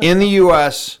in the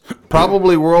U.S.,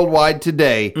 probably worldwide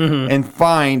today, and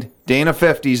find Dana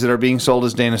 50s that are being sold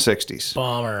as Dana 60s.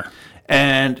 Bummer.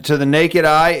 And to the naked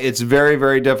eye, it's very,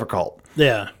 very difficult.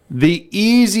 Yeah. The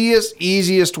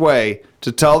easiest way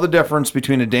to tell the difference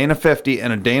between a Dana 50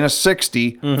 and a Dana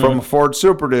 60 from a Ford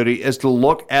Super Duty is to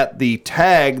look at the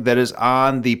tag that is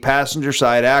on the passenger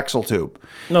side axle tube.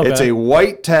 Okay. It's a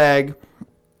white tag.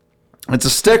 It's a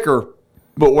sticker,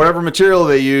 but whatever material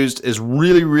they used is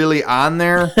really, really on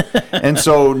there. And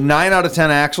so 9 out of 10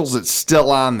 axles, it's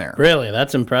still on there. Really?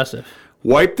 That's impressive.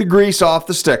 Wipe the grease off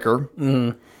the sticker.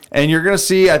 And you're going to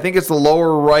see, I think it's the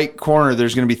lower right corner,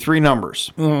 there's going to be 3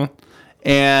 numbers.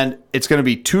 And it's going to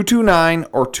be 229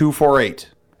 or 248.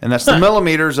 And that's the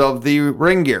millimeters of the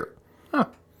ring gear.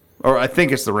 Or I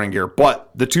think it's the ring gear. But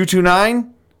the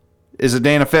 229 is a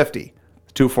Dana 50.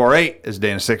 The 248 is a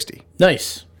Dana 60.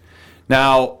 Nice.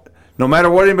 Now, no matter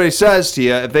what anybody says to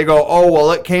you, if they go, oh,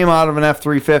 well, it came out of an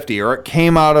F350 or it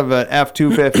came out of an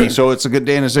F250, so it's a good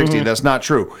Dana 60, that's not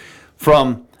true.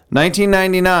 From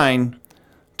 1999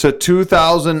 to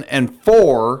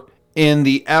 2004, in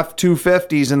the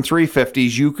F250s and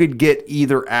 350s, you could get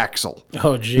either axle.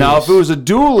 Oh, geez. Now, if it was a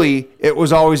dually, it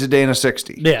was always a Dana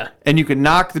 60. Yeah. And you could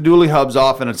knock the dually hubs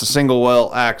off, and it's a single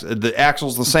well axle. The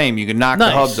axle's the same. You can knock the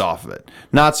Nice. hubs off of it.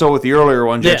 Not so with the earlier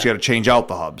ones. You Yeah. actually got to change out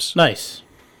the hubs. Nice.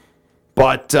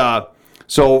 But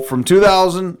so from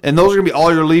 2000, and those are going to be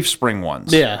all your leaf spring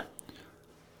ones. Yeah.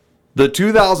 The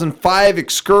 2005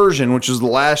 Excursion, which was the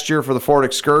last year for the Ford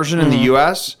Excursion in the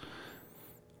U.S.,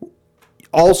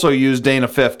 also used Dana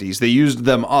 50s. They used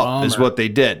them up, is what they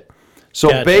did. So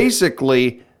Gotcha.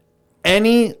 basically,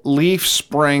 any leaf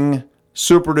spring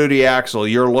Super Duty axle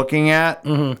you're looking at,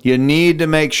 you need to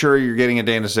make sure you're getting a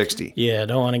Dana 60. Yeah,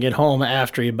 don't want to get home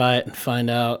after you buy it and find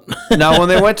out. Now, when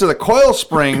they went to the coil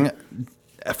spring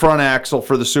front axle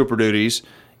for the Super Duties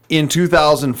in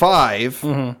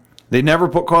 2005, they never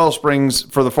put coil springs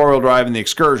for the four-wheel drive in the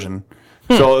Excursion.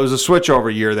 So it was a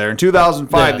switchover year there. In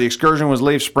 2005, Yeah. the Excursion was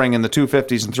leaf spring, and the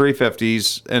 250s and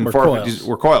 350s and Were 450s coils.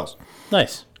 were coils.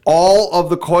 Nice. All of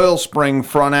the coil spring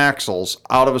front axles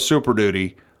out of a Super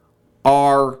Duty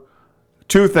are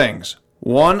two things.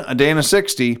 One, a Dana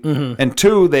 60, and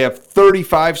two, they have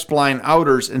 35 spline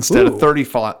outers instead of 30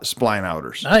 spline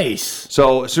outers. Nice.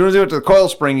 So as soon as you went to the coil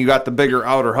spring, you got the bigger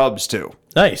outer hubs too.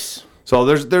 Nice. So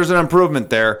there's an improvement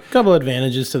there. Couple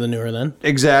advantages to the newer then.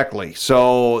 Exactly.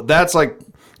 So that's like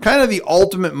kind of the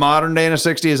ultimate modern Dana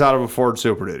 60 is out of a Ford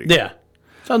Super Duty. Yeah.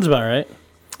 Sounds about right.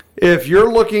 If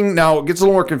you're looking, now it gets a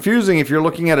little more confusing if you're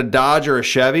looking at a Dodge or a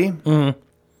Chevy. The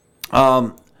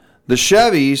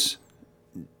Chevys,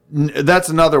 that's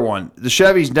another one. The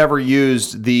Chevys never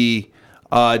used the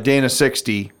Dana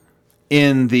 60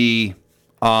 in the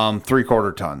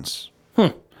 3/4 tons.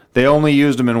 They only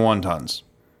used them in 1 tons.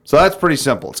 So that's pretty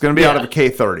simple. It's going to be out of a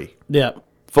K30. Yeah.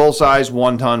 Full size,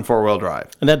 1 ton, 4-wheel drive.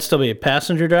 And that'd still be a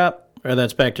passenger drop? Or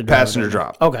that's back to driver? Passenger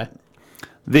drop. Okay.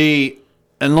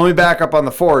 And let me back up on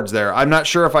the Fords there. I'm not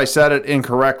sure if I said it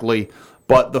incorrectly,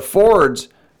 but the Fords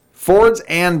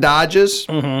and Dodges.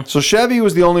 So Chevy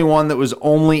was the only one that was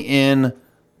only in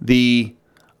the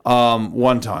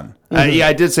 1 ton. Yeah,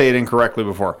 I did say it incorrectly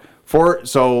before. Like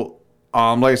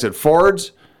I said,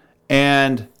 Fords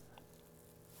and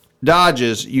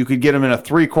Dodges, you could get them in a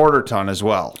 3/4 ton as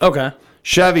well. Okay.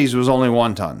 Chevy's was only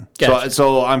 1 ton. Gotcha.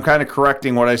 So I'm kind of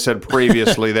correcting what I said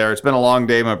previously there. It's been a long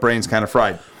day. My brain's kind of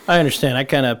fried. I understand. I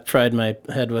kind of fried my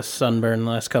head with sunburn the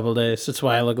last couple of days. That's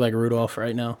why I look like Rudolph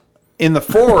right now. In the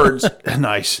Fords,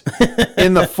 nice.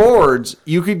 In the Fords,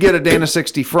 you could get a Dana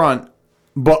 60 front,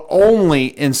 but only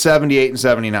in 78 and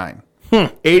 79.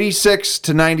 86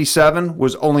 to 97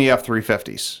 was only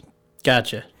F350s.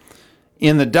 Gotcha.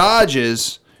 In the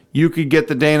Dodges, you could get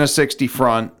the Dana 60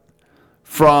 front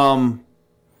from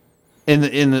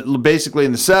basically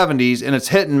in the 70s, and it's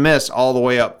hit and miss all the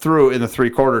way up through in the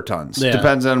 3/4 tons. Yeah.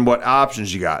 Depends on what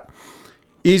options you got.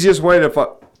 Easiest way to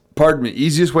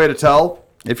tell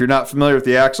if you're not familiar with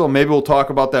the axle, maybe we'll talk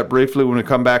about that briefly when we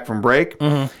come back from break,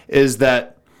 is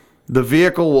that the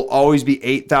vehicle will always be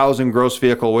 8,000 gross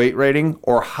vehicle weight rating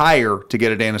or higher to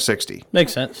get a Dana 60.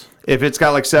 Makes sense. If it's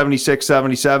got like 76,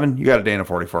 77, you got a Dana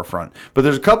 44 front. But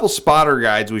there's a couple spotter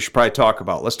guides we should probably talk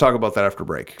about. Let's talk about that after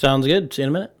break. Sounds good. See you in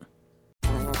a minute.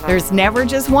 There's never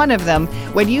just one of them.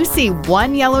 When you see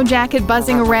one yellow jacket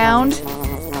buzzing around,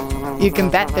 you can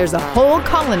bet there's a whole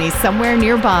colony somewhere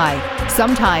nearby.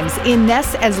 Sometimes in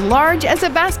nests as large as a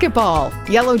basketball.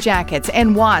 Yellow jackets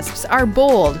and wasps are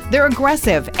bold, they're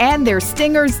aggressive, and their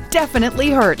stingers definitely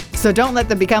hurt. So don't let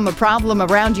them become a problem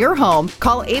around your home.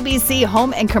 Call ABC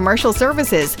Home and Commercial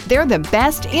Services. They're the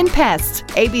best in pests.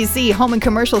 ABC Home and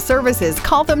Commercial Services.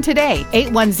 Call them today,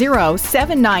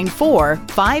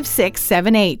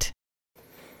 810-794-5678.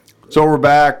 So we're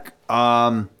back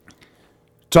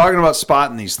talking about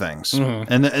spotting these things.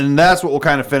 And that's what we'll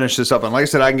kind of finish this up on. Like I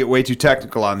said, I can get way too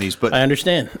technical on these, but I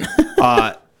understand.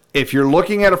 if you're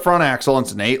looking at a front axle, and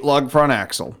it's an 8-lug front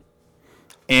axle,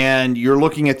 and you're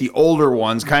looking at the older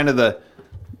ones, kind of the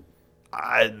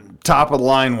top of the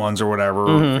line ones or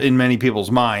whatever, in many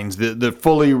people's minds, the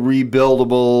fully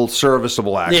rebuildable,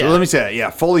 serviceable axle. Yeah. Let me say that. Yeah,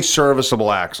 fully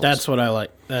serviceable axles. That's what I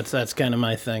like. That's kind of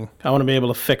my thing. I want to be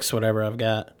able to fix whatever I've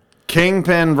got.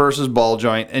 Kingpin versus ball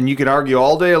joint, and you could argue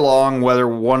all day long whether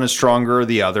one is stronger or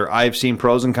the other. I've seen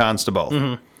pros and cons to both.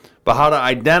 But how to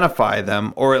identify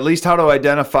them, or at least how to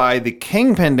identify the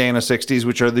Kingpin Dana 60s,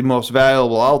 which are the most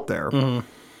valuable out there.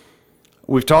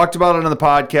 We've talked about it on the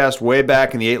podcast way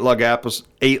back in the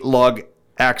 8-lug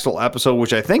axle episode,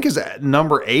 which I think is at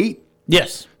number 8.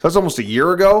 Yes. That's almost a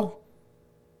year ago.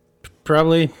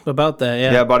 Probably about that,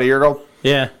 yeah. Yeah, about a year ago.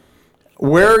 Yeah.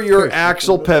 Where your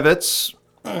axle pivots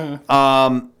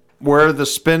where the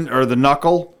spin or the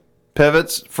knuckle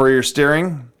pivots for your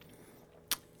steering,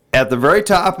 at the very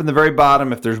top and the very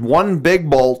bottom, if there's one big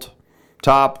bolt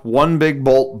top, one big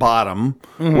bolt bottom,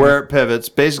 where it pivots,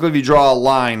 basically if you draw a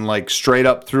line like straight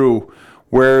up through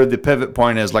where the pivot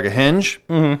point is, like a hinge,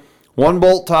 one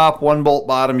bolt top, one bolt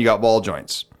bottom, you got ball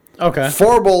joints. Okay.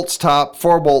 4 bolts top,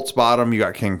 4 bolts bottom, you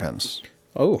got kingpins.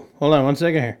 Oh, hold on 1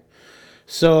 second here.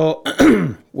 So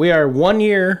we are 1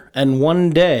 year and 1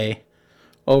 day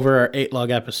over our 8-lug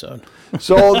episode.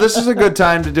 So this is a good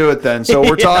time to do it then. So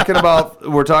we're talking about the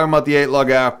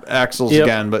 8-lug axles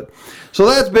again, but so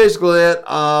that's basically it.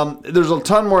 There's a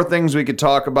ton more things we could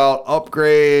talk about,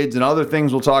 upgrades and other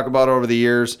things we'll talk about over the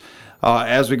years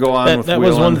as we go on. That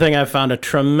was one thing I found, a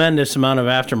tremendous amount of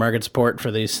aftermarket support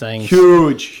for these things.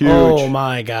 Huge. Oh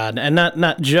my God! And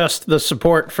not just the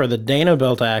support for the Dana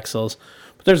built axles,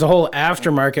 but there's a whole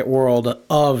aftermarket world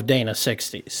of Dana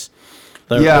 60s.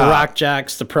 The Rock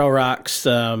Jacks, the Pro Rocks.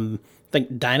 I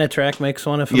think Dynatrack makes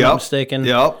one, if I'm not mistaken.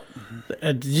 Yep.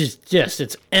 Just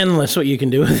it's endless what you can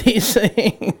do with these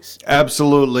things.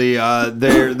 Absolutely.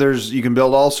 There's you can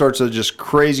build all sorts of just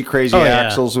crazy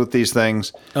axles with these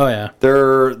things. Oh yeah.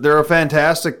 They're a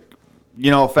fantastic,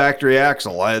 factory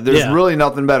axle. There's really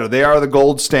nothing better. They are the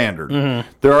gold standard.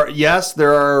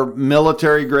 There are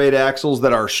military grade axles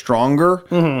that are stronger.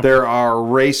 There are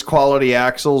race quality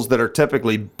axles that are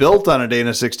typically built on a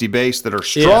Dana 60 base that are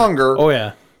stronger. Yeah. Oh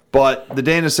yeah. But the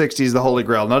Dana 60 is the holy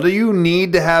grail. Now, do you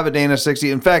need to have a Dana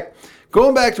 60? In fact,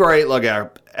 going back to our 8-lug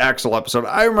axle episode,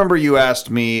 I remember you asked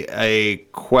me a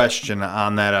question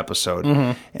on that episode.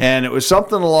 And it was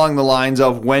something along the lines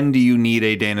of, when do you need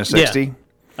a Dana 60? Yeah,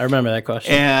 I remember that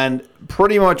question. And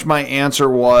pretty much my answer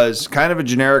was kind of a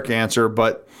generic answer,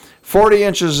 but 40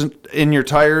 inches in your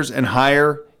tires and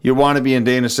higher, you want to be in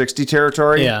Dana 60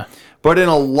 territory. Yeah. But in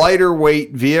a lighter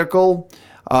weight vehicle,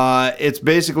 it's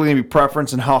basically going to be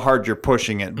preference in how hard you're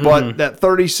pushing it. But that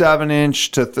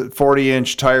 37-inch to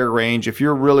 40-inch tire range, if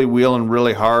you're really wheeling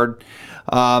really hard,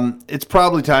 it's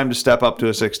probably time to step up to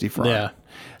a 60 front.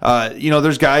 Yeah.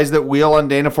 There's guys that wheel on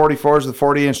Dana 44s with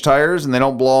 40-inch tires, and they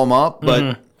don't blow them up.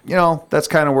 But, that's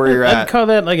kind of where you're at. I'd call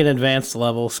that like an advanced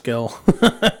level skill.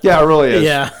 Yeah, it really is.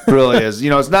 Yeah. It really is.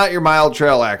 It's not your mild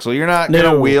trail axle. You're not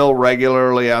going to wheel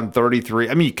regularly on 33.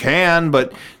 I mean, you can,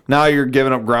 but now you're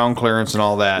giving up ground clearance and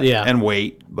all that. Yeah. And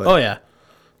weight. But, oh, yeah.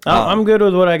 I'm good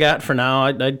with what I got for now.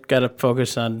 I got to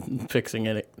focus on fixing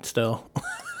it still.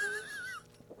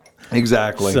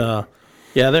 Exactly. So,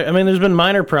 yeah, there's been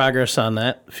minor progress on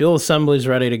that. Fuel assembly's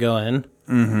ready to go in.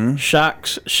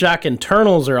 Shock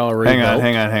internals are all rebuilt.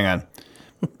 Hang on.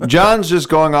 John's just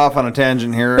going off on a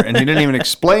tangent here, and he didn't even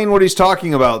explain what he's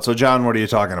talking about. So, John, what are you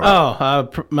talking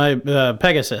about? My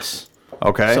Pegasus.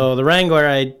 Okay. So the Wrangler,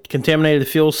 I contaminated the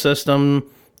fuel system,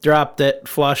 dropped it,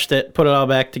 flushed it, put it all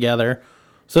back together.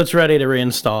 So it's ready to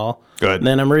reinstall. Good. And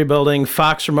then I'm rebuilding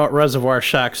Fox remote reservoir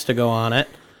shocks to go on it.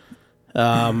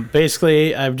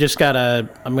 Basically, I'm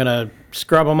going to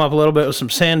scrub them up a little bit with some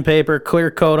sandpaper,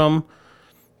 clear coat them,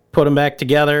 put them back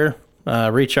together,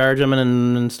 recharge them,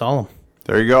 and install them.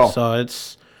 There you go. So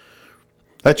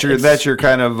that's your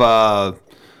kind of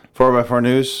 4x4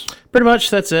 news? Pretty much,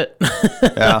 that's it.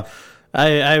 Yeah.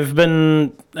 I've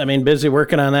been busy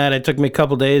working on that. It took me a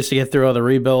couple days to get through all the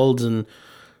rebuilds, and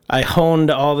I honed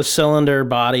all the cylinder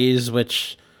bodies,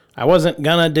 which I wasn't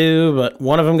going to do, but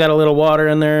one of them got a little water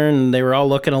in there, and they were all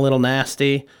looking a little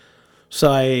nasty.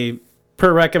 So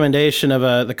per recommendation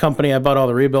of the company I bought all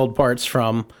the rebuild parts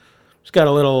from, it's got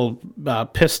a little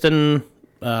piston,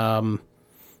 those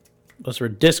were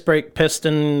disc brake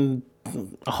piston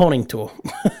honing tool.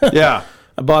 Yeah.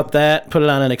 I bought that, put it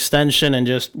on an extension, and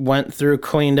just went through,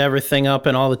 cleaned everything up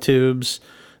in all the tubes.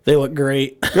 They look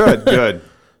great. Good.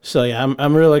 So yeah,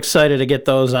 I'm real excited to get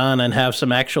those on and have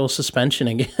some actual suspension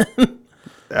again.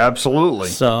 Absolutely.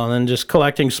 So and then just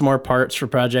collecting some more parts for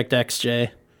Project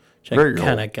XJ. Very I cool.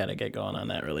 kind of got to get going on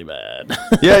that really bad.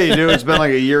 Yeah, you do. It's been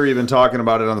like a year you've been talking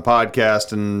about it on the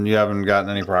podcast, and you haven't gotten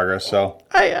any progress. So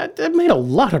I made a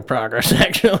lot of progress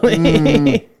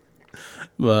actually.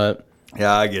 But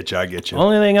yeah, I get you.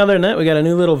 Only thing other than that, we got a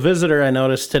new little visitor I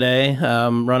noticed today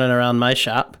running around my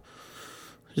shop.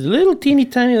 There's a little teeny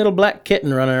tiny little black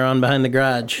kitten running around behind the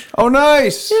garage. Oh,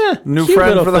 nice. Yeah. New cute friend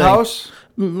little for the thing. house?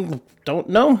 Don't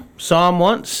know. Saw him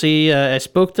once. I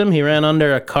spooked him. He ran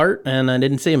under a cart, and I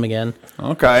didn't see him again.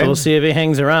 Okay. So we'll see if he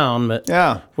hangs around. But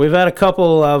yeah. We've had a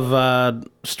couple of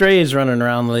strays running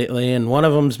around lately, and one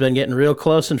of them's been getting real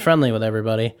close and friendly with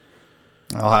everybody.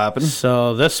 That'll happen.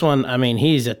 So this one,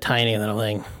 he's a tiny little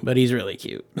thing, but he's really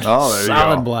cute. Oh, there you go.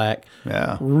 Solid black.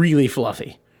 Yeah. Really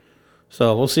fluffy.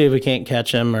 So we'll see if we can't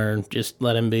catch him or just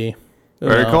let him be. Who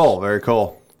Very knows? cool. Very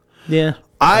cool. Yeah.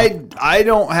 I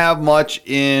don't have much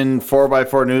in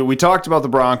 4x4 news. We talked about the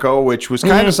Bronco, which was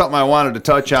kind of something I wanted to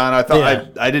touch on. I thought Yeah.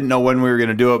 I didn't know when we were going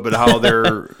to do it, but how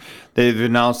they've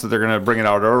announced that they're going to bring it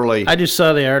out early. I just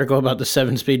saw the article about the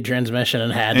 7-speed transmission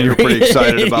and had And to you're pretty read it.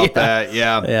 excited about Yeah. that,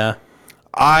 yeah.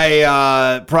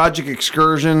 Yeah. Project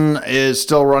Excursion is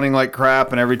still running like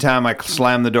crap, and every time I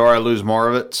slam the door, I lose more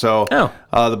of it. So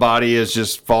the body is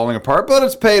just falling apart, but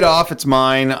it's paid off. It's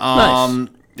mine. Nice.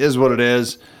 Is what it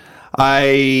is.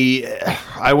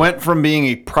 I went from being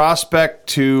a prospect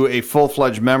to a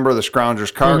full-fledged member of the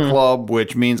Scroungers Car Club,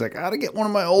 which means I got to get one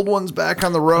of my old ones back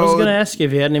on the road. I was going to ask you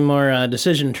if you had any more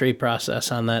decision tree process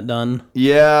on that done.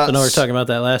 Yeah. I know we were talking about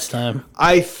that last time.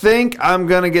 I think I'm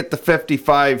going to get the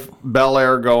 55 Bel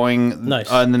Air going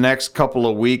Nice. In the next couple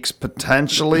of weeks,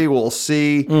 potentially. We'll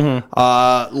see.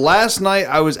 Last night,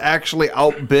 I was actually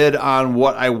outbid on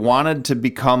what I wanted to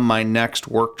become my next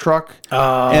work truck.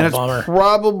 And it's bummer.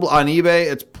 probably on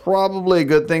eBay. It's probably a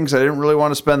good thing because I didn't really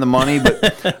want to spend the money.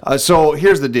 But so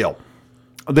here's the deal.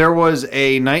 There was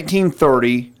a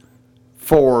 1930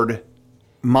 Ford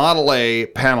Model A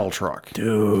panel truck.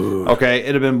 Dude. Okay,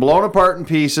 it had been blown apart in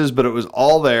pieces, but it was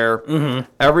all there.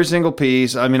 Every single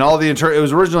piece. I mean, all the it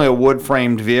was originally a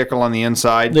wood-framed vehicle on the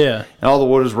inside. Yeah. And all the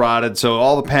wood was rotted, so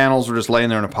all the panels were just laying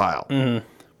there in a pile.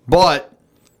 But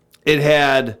it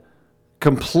had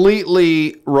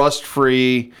completely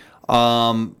rust-free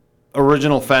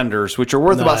original fenders, which are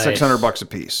worth about Nice. $600 a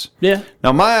piece. Yeah.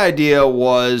 Now, my idea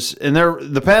was, and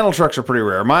the panel trucks are pretty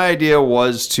rare. My idea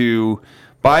was to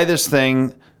buy this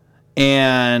thing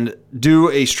and do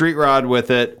a street rod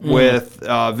with it with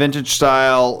vintage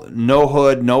style, no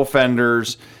hood, no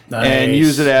fenders, and Nice.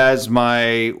 use it as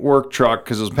my work truck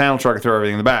because it was a panel truck. I throw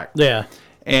everything in the back. Yeah.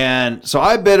 And so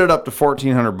I bid it up to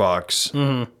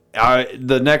 $1,400.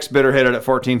 The next bidder hit it at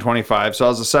 $1,425, so I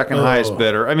was the second highest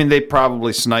bidder. I mean, they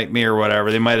probably sniped me or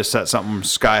whatever. They might have set something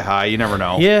sky high. You never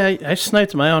know. Yeah, I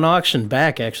sniped my own auction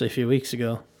back actually a few weeks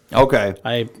ago. Okay.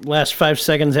 I last 5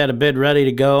 seconds had a bid ready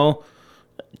to go.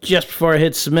 Just before I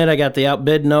hit submit, I got the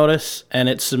outbid notice, and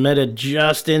it submitted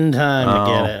just in time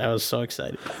to get it. I was so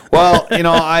excited. Well, you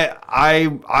know,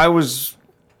 I was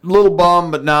a little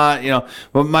bummed, but not, you know.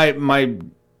 But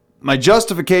my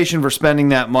justification for spending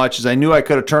that much is I knew I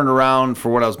could have turned around for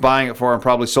what I was buying it for and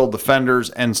probably sold the fenders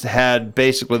and had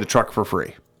basically the truck for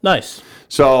free. Nice.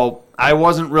 So I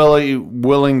wasn't really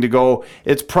willing to go.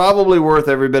 It's probably worth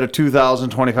every bit of $2,000,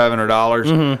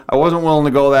 $2,500. I wasn't willing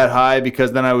to go that high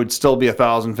because then I would still be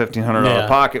 $1,000, $1,500 Yeah.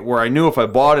 pocket. Where I knew if I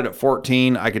bought it at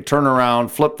 14, I could turn around,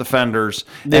 flip the fenders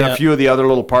and Yeah. a few of the other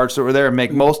little parts that were there, and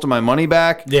make most of my money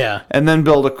back. Yeah. and then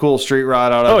build a cool street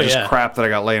rod out of Oh, just yeah. crap that I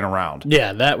got laying around.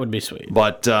 Yeah, that would be sweet.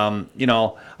 But you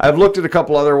know, I've looked at a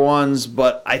couple other ones,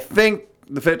 but I think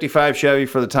the 55 Chevy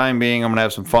for the time being, I'm gonna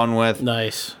have some fun with.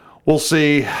 Nice. We'll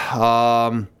see.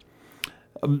 I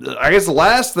guess the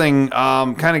last thing,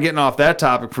 kind of getting off that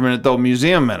topic for a minute, though,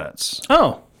 museum minutes.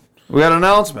 Oh, We got an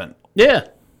announcement. yeah.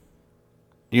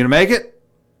 You gonna make it?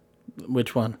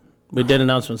 Which one? We did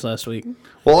announcements last week.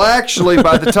 Well, actually,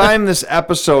 by the time this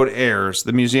episode airs,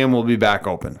 the museum will be back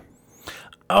open.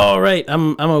 Oh, right.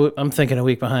 I'm thinking a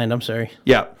week behind. I'm sorry.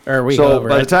 Yeah. Or a week so over.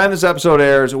 by the time this episode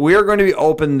airs, we are going to be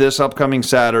open this upcoming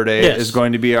Saturday. Yes. Is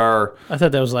going to be our I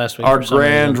thought that was last week. our for some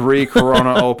grand reason.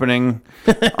 re-corona opening.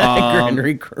 Grand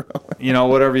recall. You know,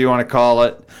 whatever you want to call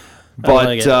it. But,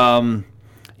 like it.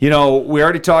 you know, we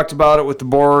already talked about it with the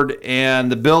board and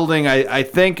the building. I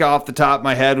think off the top of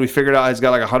my head, we figured out it's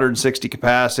got like 160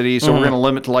 capacity. So we're going to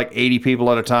limit to like 80 people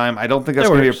at a time. I don't think that's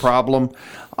That going to be a works. problem.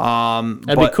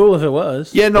 That'd be cool if it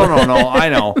was. Yeah, no, I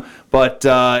know. But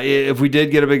if we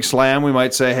did get a big slam, we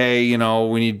might say, hey, you know,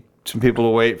 we need some people to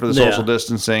wait for the social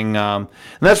distancing. And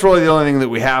that's really the only thing that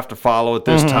we have to follow at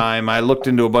this time. I looked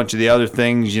into a bunch of the other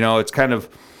things. You know, it's kind of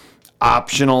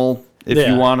optional if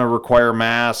you want to require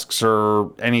masks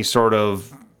or any sort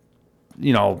of,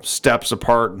 you know, steps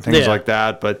apart and things like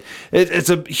that. But it's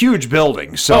a huge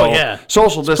building. So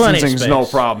social It's plenty of distancing is no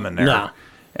space. problem in there. No.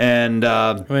 And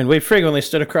I mean, we frequently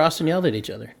stood across and yelled at each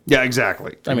other. yeah,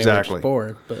 exactly. I mean, exactly. we're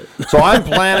bored, but So I'm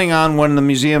planning on when the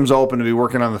museum's open to be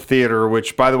working on the theater,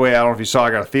 which, by the way, I don't know if you saw, I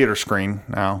got a theater screen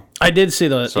now. I did see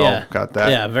those. So, Yeah, got that.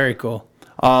 Yeah, very cool.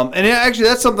 And actually,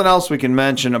 that's something else we can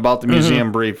mention about the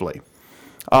museum briefly.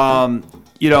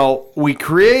 You know, we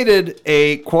created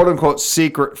a quote-unquote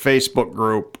secret Facebook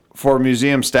group for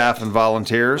museum staff and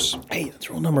volunteers. Hey, that's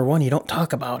rule number 1. You don't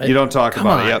talk about it. You don't talk Come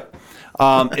about on. it, yep.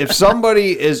 If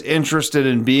somebody is interested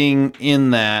in being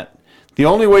in that, the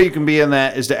only way you can be in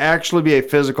that is to actually be a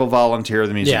physical volunteer of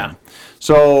the museum. Yeah.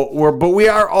 So we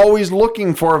are always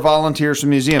looking for volunteers from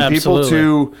the museum, Absolutely.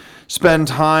 people to spend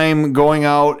time going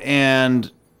out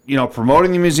and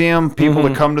promoting the museum, people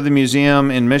to come to the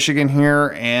museum in Michigan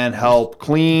here and help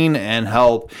clean and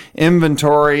help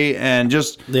inventory and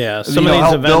just some of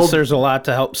these events, there's a lot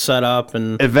to help set up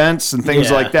and events and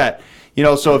things like that.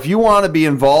 So if you want to be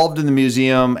involved in the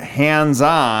museum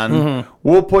hands-on,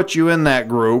 we'll put you in that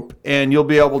group and you'll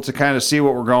be able to kind of see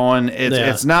what we're going.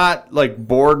 It's not like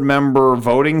board member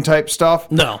voting type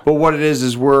stuff. No. But what it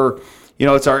is we're,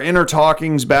 it's our inner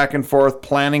talkings back and forth,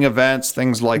 planning events,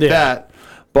 things like that.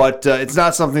 But it's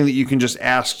not something that you can just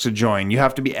ask to join. You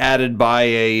have to be added by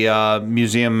a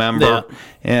museum member.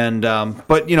 And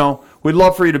but we'd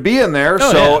love for you to be in there.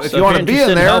 If you want to be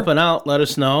in there, helping out, let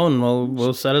us know, and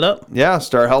we'll set it up. Yeah,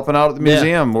 start helping out at the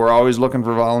museum. We're always looking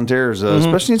for volunteers,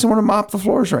 especially need someone to mop the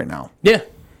floors right now. Yeah.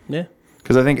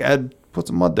 Because I think Ed put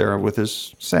some mud there with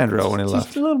his Sandro when he left.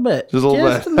 Just a little bit. Just a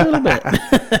little bit.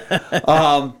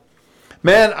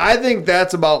 Man, I think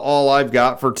that's about all I've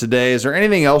got for today. Is there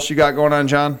anything else you got going on,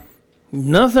 John?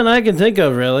 Nothing I can think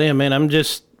of, really. I mean,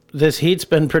 this heat's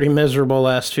been pretty miserable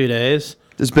last few days.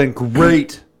 It's been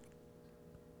great.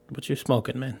 What you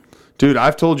smoking, man? Dude,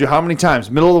 I've told you how many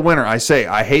times, middle of the winter, I say,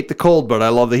 I hate the cold, but I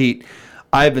love the heat.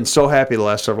 I've been so happy the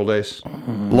last several days.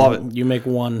 Love it. You make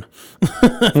one.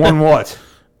 One what?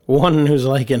 One who's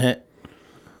liking it.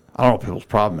 I don't know what people's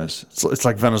problem is. It's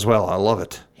like Venezuela. I love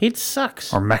it. Heat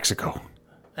sucks. Or Mexico.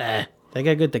 They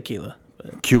got good tequila.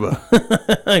 Cuba.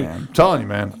 I'm telling you,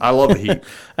 man. I love the heat.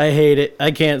 I hate it. I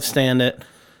can't stand it.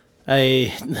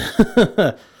 I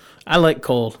like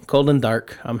cold. Cold and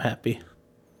dark. I'm happy.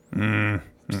 So.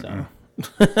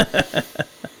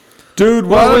 Dude,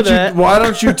 why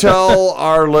don't you tell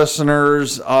our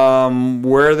listeners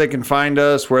where they can find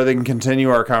us, where they can continue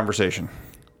our conversation?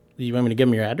 You want me to give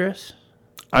them your address?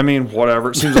 I mean, whatever.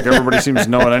 It seems like everybody seems to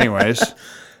know it anyways.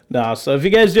 No, so if you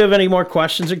guys do have any more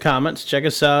questions or comments, check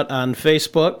us out on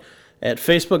Facebook at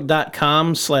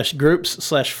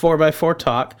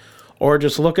facebook.com/groups/4x4talk, or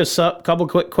just look us up, a couple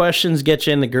quick questions, get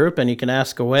you in the group, and you can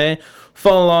ask away.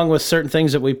 Follow along with certain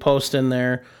things that we post in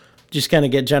there. Just kind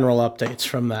of get general updates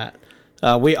from that.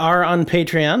 We are on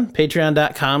Patreon,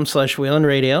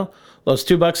 patreon.com/wheelinradio. Those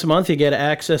 $2 a month, you get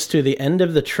access to the End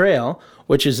of the Trail,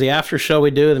 which is the after show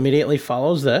we do that immediately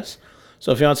follows this.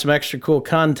 So if you want some extra cool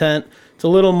content, it's a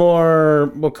little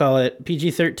more, we'll call it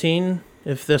PG-13,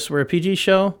 if this were a PG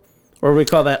show. Or we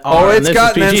call that R. Oh, it's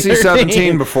gotten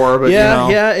NC-17 before, but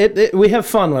we have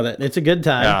fun with it. It's a good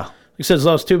time. Yeah. Like I said,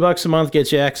 those $2 a month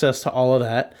gets you access to all of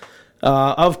that.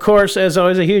 Of course, as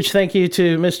always, a huge thank you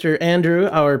to Mr. Andrew,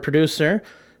 our producer.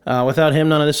 Without him,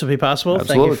 none of this would be possible.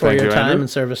 Absolutely. Thank you for your time Andrew. and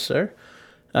service, sir.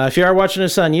 If you are watching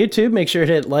us on YouTube, make sure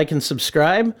to hit like and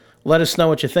subscribe. Let us know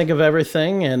what you think of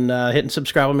everything, and hit and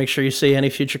subscribe will make sure you see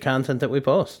any future content that we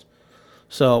post.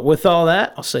 So with all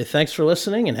that, I'll say thanks for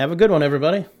listening, and have a good one,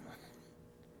 everybody.